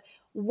terms of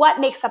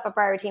what makes up a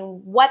bar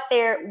routine, what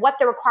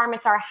the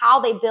requirements are, how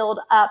they build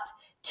up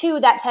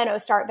to that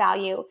 10-0 start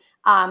value.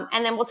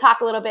 And then we'll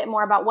talk a little bit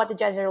more about what the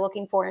judges are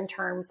looking for in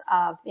terms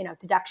of, you know,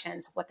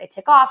 deductions, what they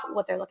tick off,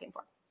 what they're looking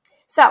for.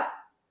 So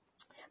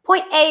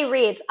point A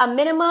reads a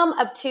minimum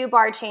of 2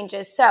 bar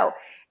changes. So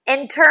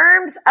in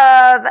terms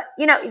of,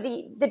 you know,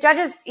 the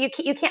judges, you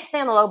can't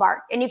stay on the low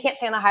bar and you can't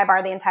stay on the high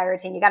bar the entire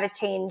routine. You got to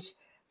change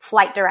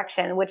flight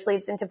direction, which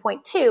leads into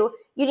point 2.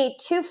 You need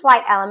 2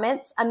 flight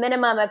elements, a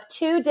minimum of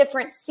 2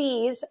 different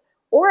C's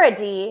or a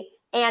D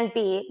and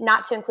B,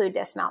 not to include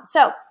dismount.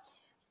 So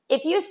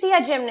if you see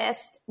a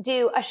gymnast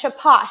do a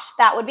shaposh,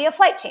 that would be a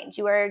flight change.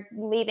 You are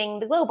leaving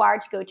the low bar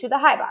to go to the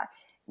high bar.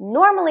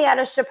 Normally at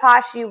a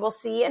shaposh, you will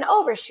see an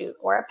overshoot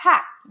or a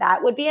pack.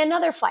 That would be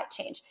another flight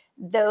change.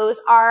 Those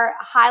are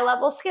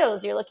high-level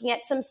skills. You're looking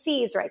at some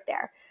C's right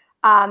there.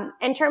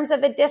 In terms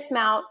of a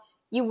dismount,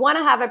 you want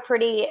to have a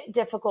pretty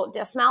difficult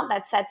dismount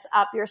that sets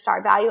up your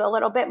start value a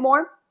little bit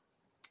more.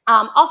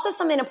 Also,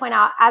 something to point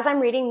out, as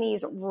I'm reading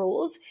these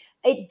rules,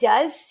 it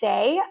does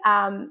say,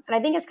 and I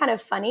think it's kind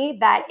of funny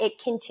that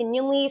it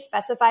continually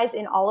specifies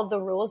in all of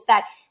the rules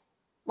that,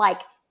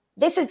 like,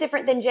 this is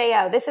different than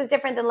JO, this is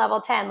different than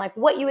level 10, like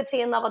what you would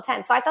see in level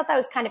 10. So I thought that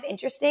was kind of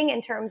interesting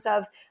in terms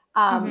of,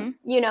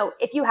 you know,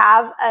 if you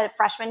have a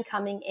freshman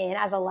coming in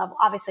as a level,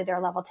 obviously they're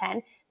level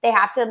 10, they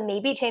have to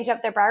maybe change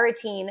up their bar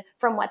routine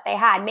from what they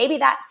had. Maybe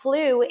that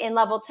flew in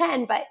level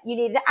 10, but you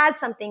needed to add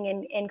something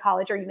in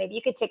college, or maybe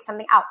you could take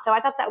something out. So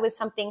I thought that was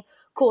something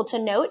cool to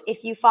note.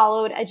 If you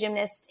followed a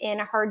gymnast in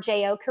her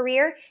JO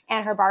career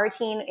and her bar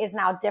routine is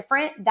now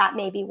different, that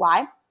may be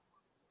why.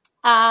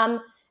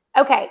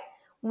 Okay.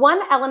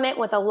 1 element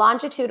with a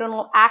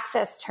longitudinal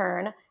axis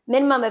turn,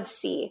 minimum of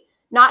C,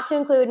 not to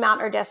include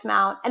mount or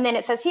dismount. And then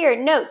it says here,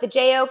 note the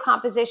JO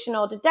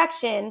compositional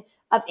deduction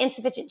of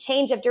insufficient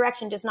change of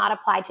direction does not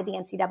apply to the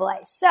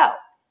NCAA. So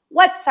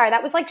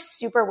that was like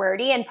super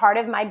wordy, and part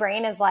of my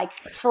brain is like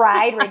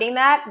fried reading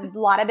that. A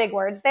lot of big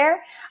words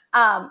there.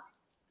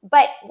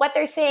 But what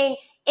they're saying,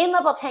 in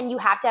level 10, you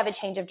have to have a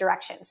change of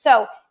direction.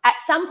 So at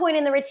some point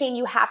in the routine,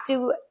 you have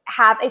to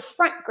have a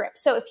front grip.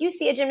 So if you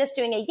see a gymnast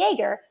doing a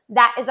Jaeger,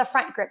 that is a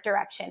front grip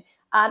direction.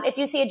 If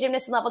you see a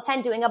gymnast in level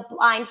 10 doing a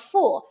blind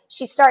full,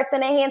 she starts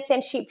in a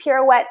handstand, she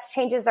pirouettes,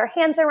 changes her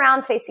hands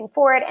around facing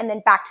forward and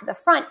then back to the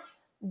front.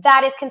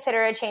 That is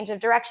considered a change of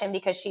direction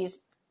because she's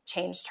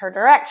changed her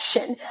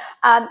direction.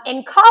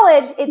 In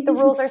college, the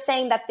rules are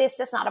saying that this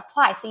does not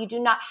apply. So you do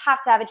not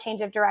have to have a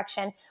change of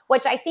direction,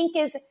 which I think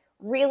is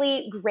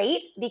really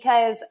great,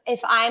 because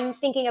if I'm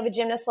thinking of a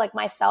gymnast like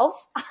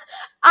myself,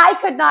 I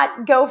could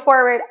not go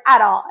forward at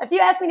all. If you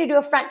asked me to do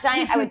a front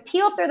giant, I would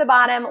peel through the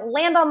bottom,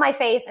 land on my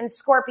face, and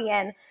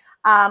scorpion,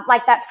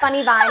 like that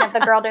funny vine of the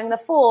girl doing the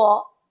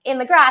fool in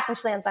the grass and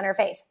she lands on her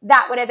face.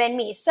 That would have been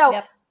me. So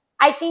yep.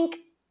 I think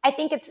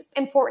it's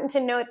important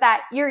to note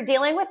that you're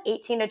dealing with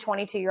 18 to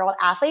 22-year-old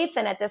athletes.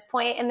 And at this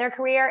point in their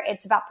career,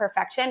 it's about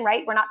perfection,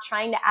 right? We're not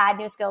trying to add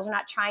new skills. We're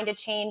not trying to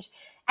change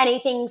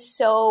anything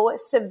so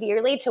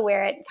severely to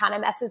where it kind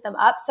of messes them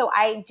up. So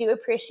I do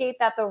appreciate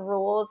that the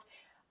rules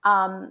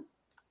are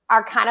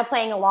kind of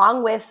playing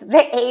along with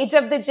the age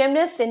of the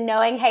gymnast and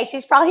knowing, hey,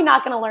 she's probably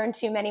not going to learn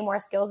too many more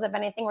skills. If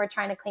anything, we're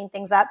trying to clean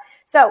things up.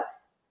 So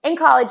in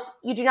college,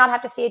 you do not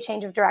have to see a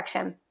change of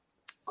direction,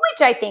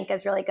 which I think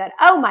is really good.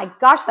 Oh my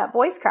gosh, that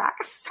voice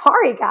crack.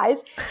 Sorry,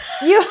 guys.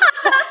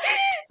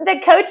 The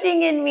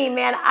coaching in me,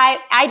 man,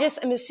 I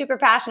just am a super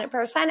passionate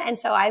person. And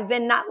so I've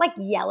been not like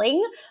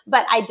yelling,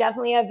 but I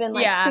definitely have been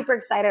like super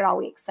excited all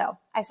week. So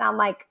I sound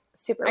like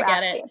super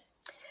raspy.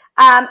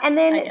 And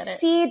then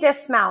C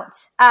dismount.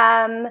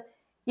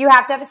 You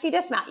have to have a C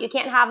dismount. You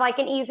can't have like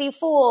an easy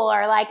full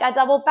or like a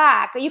double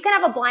back. Or you can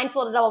have a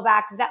blindfolded double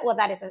back.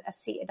 That is a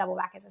C. A double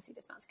back is a C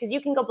dismount, because you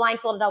can go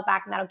blindfolded double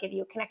back and that'll give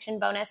you a connection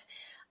bonus.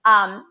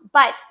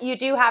 But you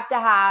do have to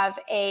have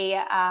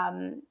a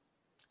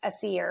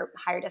C or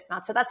higher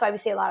dismount. So that's why we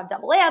see a lot of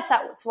double layouts.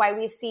 That's why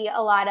we see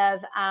a lot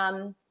of,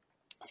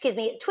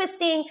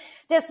 twisting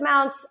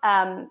dismounts.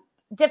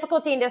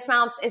 Difficulty in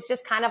dismounts is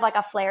just kind of like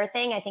a flair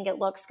thing. I think it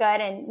looks good.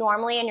 And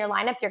normally in your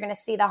lineup, you're going to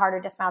see the harder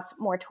dismounts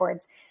more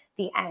towards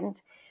the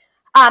end.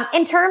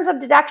 In terms of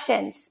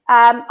deductions,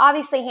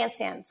 obviously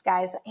handstands,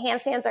 guys.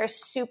 Handstands are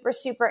super,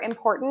 super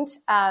important.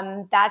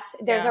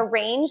 There's a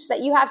range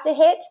that you have to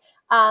hit.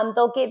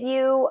 They'll give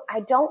you,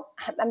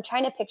 I'm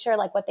trying to picture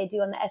like what they do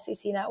on the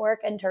SEC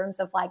network in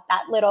terms of like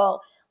that little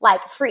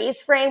like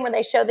freeze frame where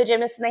they show the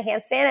gymnast in the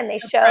handstand and they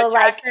show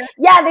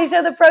they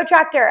show the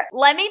protractor.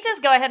 Let me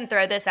just go ahead and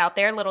throw this out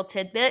there, a little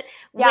tidbit.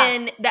 Yeah.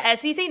 When the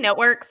SEC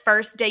network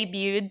first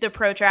debuted the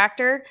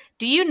protractor,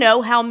 do you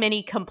know how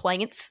many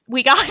complaints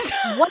we got?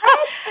 What?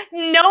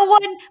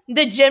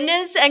 The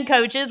gymnasts and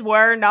coaches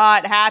were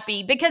not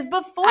happy, because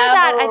before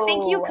that, I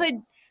think you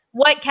could,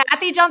 what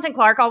Kathy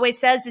Johnson-Clark always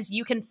says is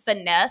you can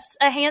finesse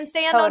a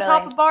handstand on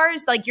top of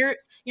bars. Like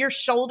your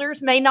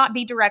shoulders may not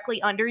be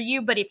directly under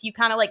you, but if you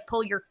kind of like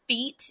pull your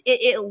feet,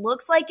 it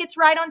looks like it's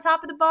right on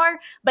top of the bar.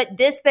 But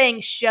this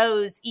thing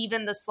shows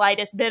even the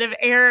slightest bit of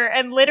error.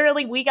 And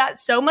literally we got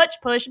so much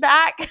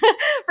pushback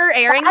for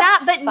airing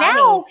that. But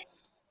now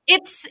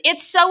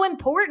it's so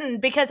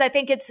important, because I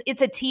think it's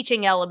a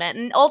teaching element.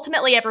 And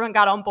ultimately everyone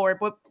got on board.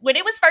 But when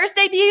it was first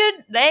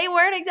debuted, they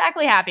weren't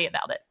exactly happy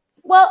about it.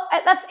 Well,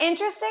 that's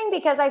interesting,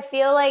 because I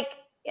feel like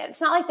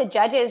it's not like the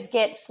judges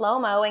get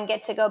slow-mo and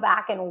get to go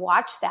back and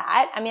watch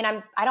that. I mean,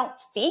 I don't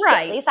think,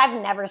 at least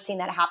I've never seen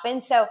that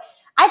happen. So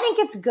I think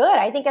it's good.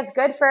 I think it's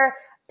good for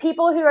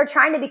people who are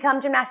trying to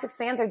become gymnastics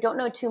fans or don't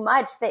know too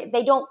much. They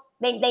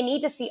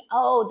need to see,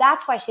 oh,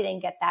 that's why she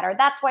didn't get that, or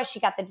that's why she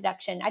got the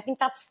deduction. I think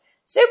that's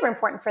super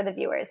important for the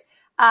viewers.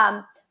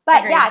 But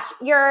yeah,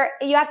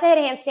 you have to hit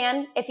a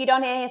handstand. If you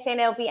don't hit a handstand,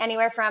 it'll be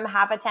anywhere from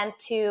half a tenth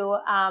to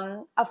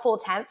a full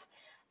tenth.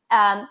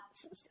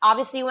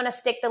 Obviously you want to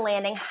stick the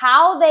landing.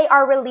 How they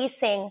are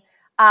releasing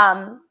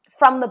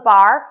from the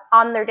bar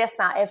on their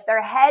dismount. If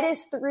their head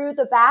is through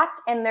the back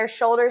and their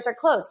shoulders are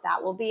closed,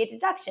 that will be a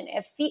deduction.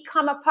 If feet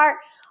come apart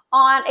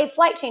on a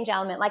flight change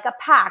element like a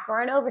pack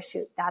or an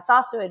overshoot, that's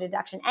also a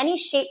deduction. Any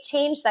shape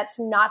change that's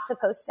not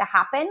supposed to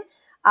happen,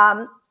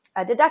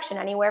 a deduction,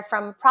 anywhere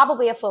from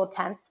probably a full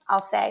tenth, I'll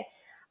say.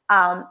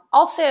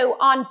 Also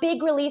on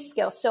big release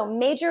skills. So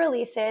major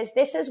releases,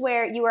 this is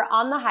where you are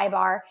on the high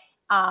bar,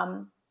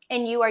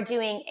 and you are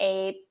doing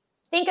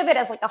think of it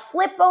as like a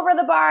flip over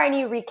the bar and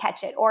you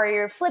recatch it, or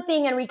you're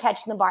flipping and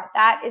recatching the bar.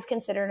 That is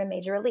considered a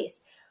major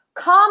release.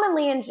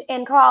 Commonly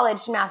in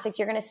college gymnastics,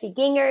 you're going to see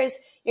Gingers,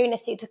 you're going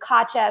to see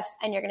Tkachevs,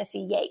 and you're going to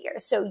see Jaeger.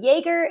 So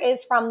Jaeger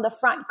is from the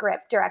front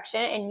grip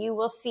direction, and you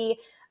will see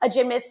a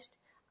gymnast,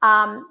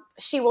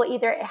 she will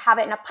either have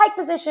it in a pike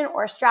position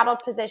or a straddled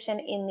position.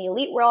 In the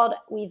elite world,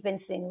 we've been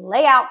seeing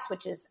layouts,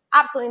 which is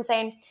absolutely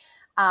insane.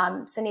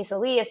 Sunisa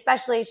Lee,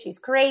 especially, she's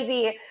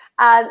crazy.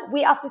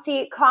 We also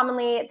see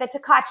commonly the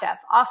Tkachev,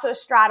 also a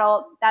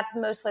straddle. That's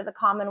mostly the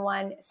common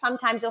one.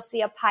 Sometimes you'll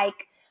see a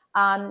pike.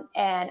 And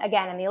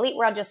again, in the elite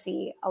world, you'll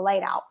see a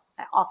laid out,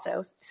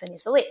 also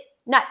Sunisa Lee.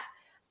 Nuts.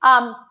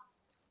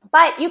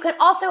 But you can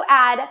also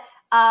add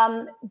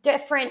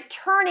different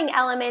turning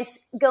elements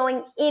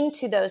going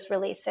into those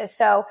releases.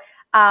 So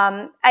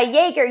a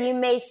Jaeger, you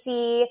may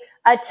see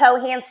a toe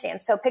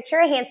handstand. So picture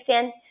a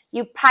handstand.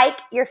 You pike,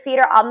 your feet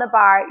are on the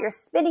bar, you're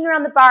spinning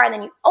around the bar, and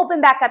then you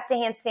open back up to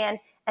handstand,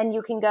 and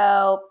you can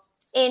go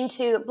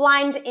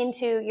blind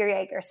into your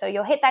Jaeger. So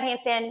you'll hit that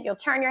handstand, you'll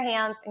turn your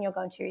hands, and you'll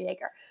go into your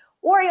Jaeger.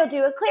 Or you'll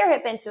do a clear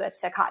hip into a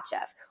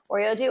Tkachev, or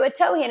you'll do a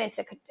toe hand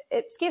into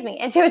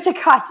a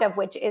Tkachev,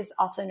 which is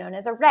also known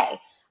as a Ray.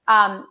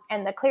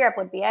 And the clear hip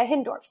would be a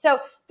Hindorf. So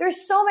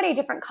there's so many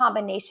different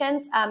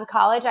combinations.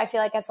 College, I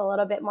feel like it's a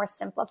little bit more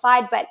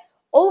simplified, but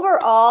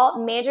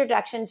overall, major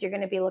deductions you're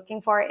going to be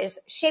looking for is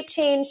shape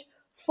change,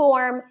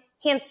 form,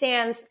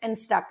 handstands, and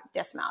stuck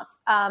dismounts.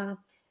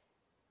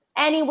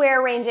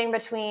 Anywhere ranging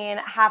between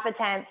 1/2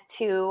 tenth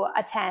to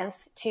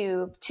 1/10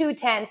 to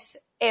 2/10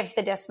 if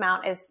the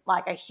dismount is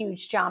like a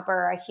huge jump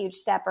or a huge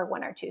step or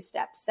 1 or 2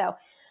 steps. So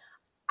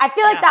I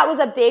feel like that was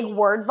a big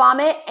word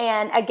vomit.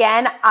 And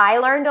again, I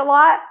learned a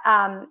lot.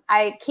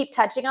 I keep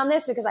touching on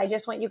this because I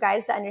just want you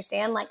guys to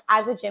understand, like,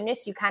 as a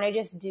gymnast, you kind of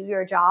just do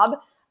your job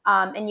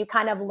and you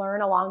kind of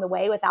learn along the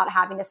way without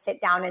having to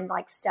sit down and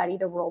like study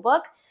the rule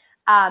book.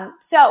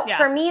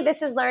 For me,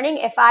 this is learning.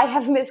 If I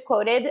have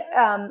misquoted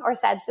or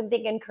said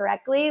something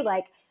incorrectly,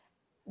 like,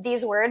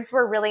 these words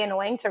were really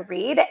annoying to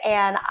read.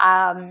 And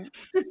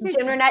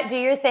Gymnernet, do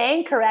your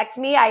thing. Correct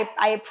me. I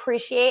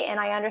appreciate and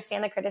I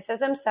understand the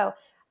criticism. So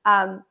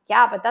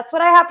but that's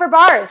what I have for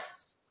bars.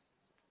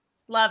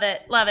 Love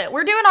it. Love it.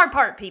 We're doing our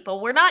part,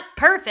 people. We're not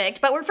perfect,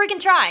 but we're freaking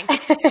trying.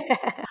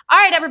 All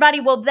right, everybody.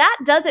 Well, that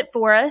does it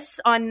for us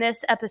on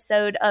this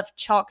episode of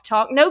Chalk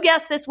Talk. No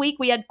guests this week.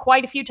 We had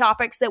quite a few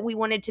topics that we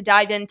wanted to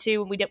dive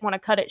into, and we didn't want to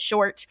cut it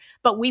short.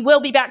 But we will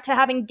be back to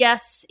having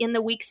guests in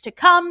the weeks to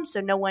come, so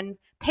no one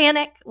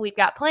panic. We've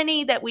got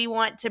plenty that we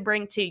want to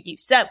bring to you.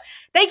 So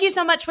thank you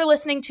so much for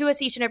listening to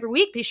us each and every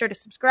week. Be sure to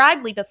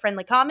subscribe, leave a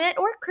friendly comment,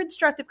 or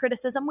constructive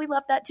criticism. We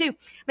love that too.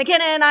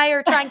 McKenna and I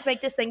are trying to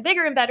make this thing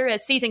bigger and better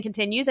as season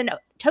continues, and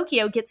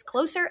Tokyo gets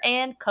closer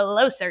and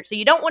closer. So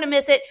you don't want to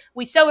miss it.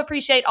 We so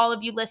appreciate all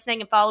of you listening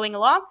and following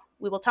along.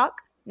 We will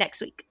talk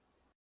next week.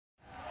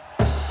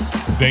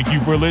 Thank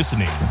you for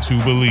listening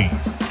to Believe.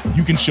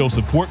 You can show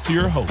support to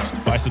your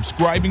host by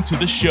subscribing to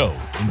the show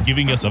and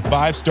giving us a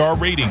 5-star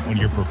rating on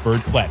your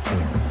preferred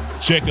platform.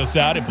 Check us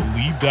out at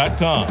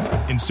Believe.com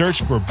and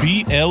search for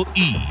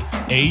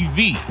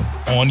BLEAV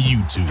on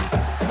YouTube.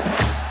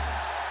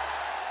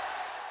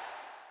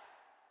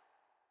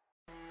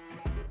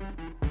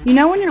 You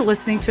know when you're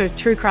listening to a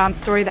true crime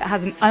story that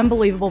has an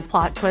unbelievable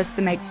plot twist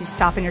that makes you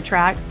stop in your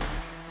tracks?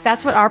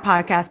 That's what our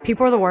podcast,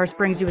 People Are the Worst,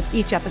 brings you with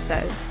each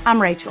episode.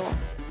 I'm Rachel.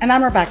 And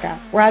I'm Rebecca.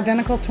 We're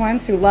identical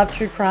twins who love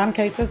true crime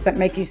cases that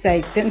make you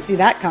say, didn't see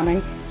that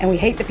coming, and we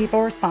hate the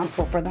people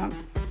responsible for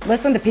them.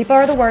 Listen to People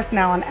Are the Worst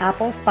now on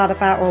Apple,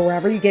 Spotify, or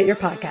wherever you get your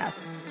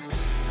podcasts.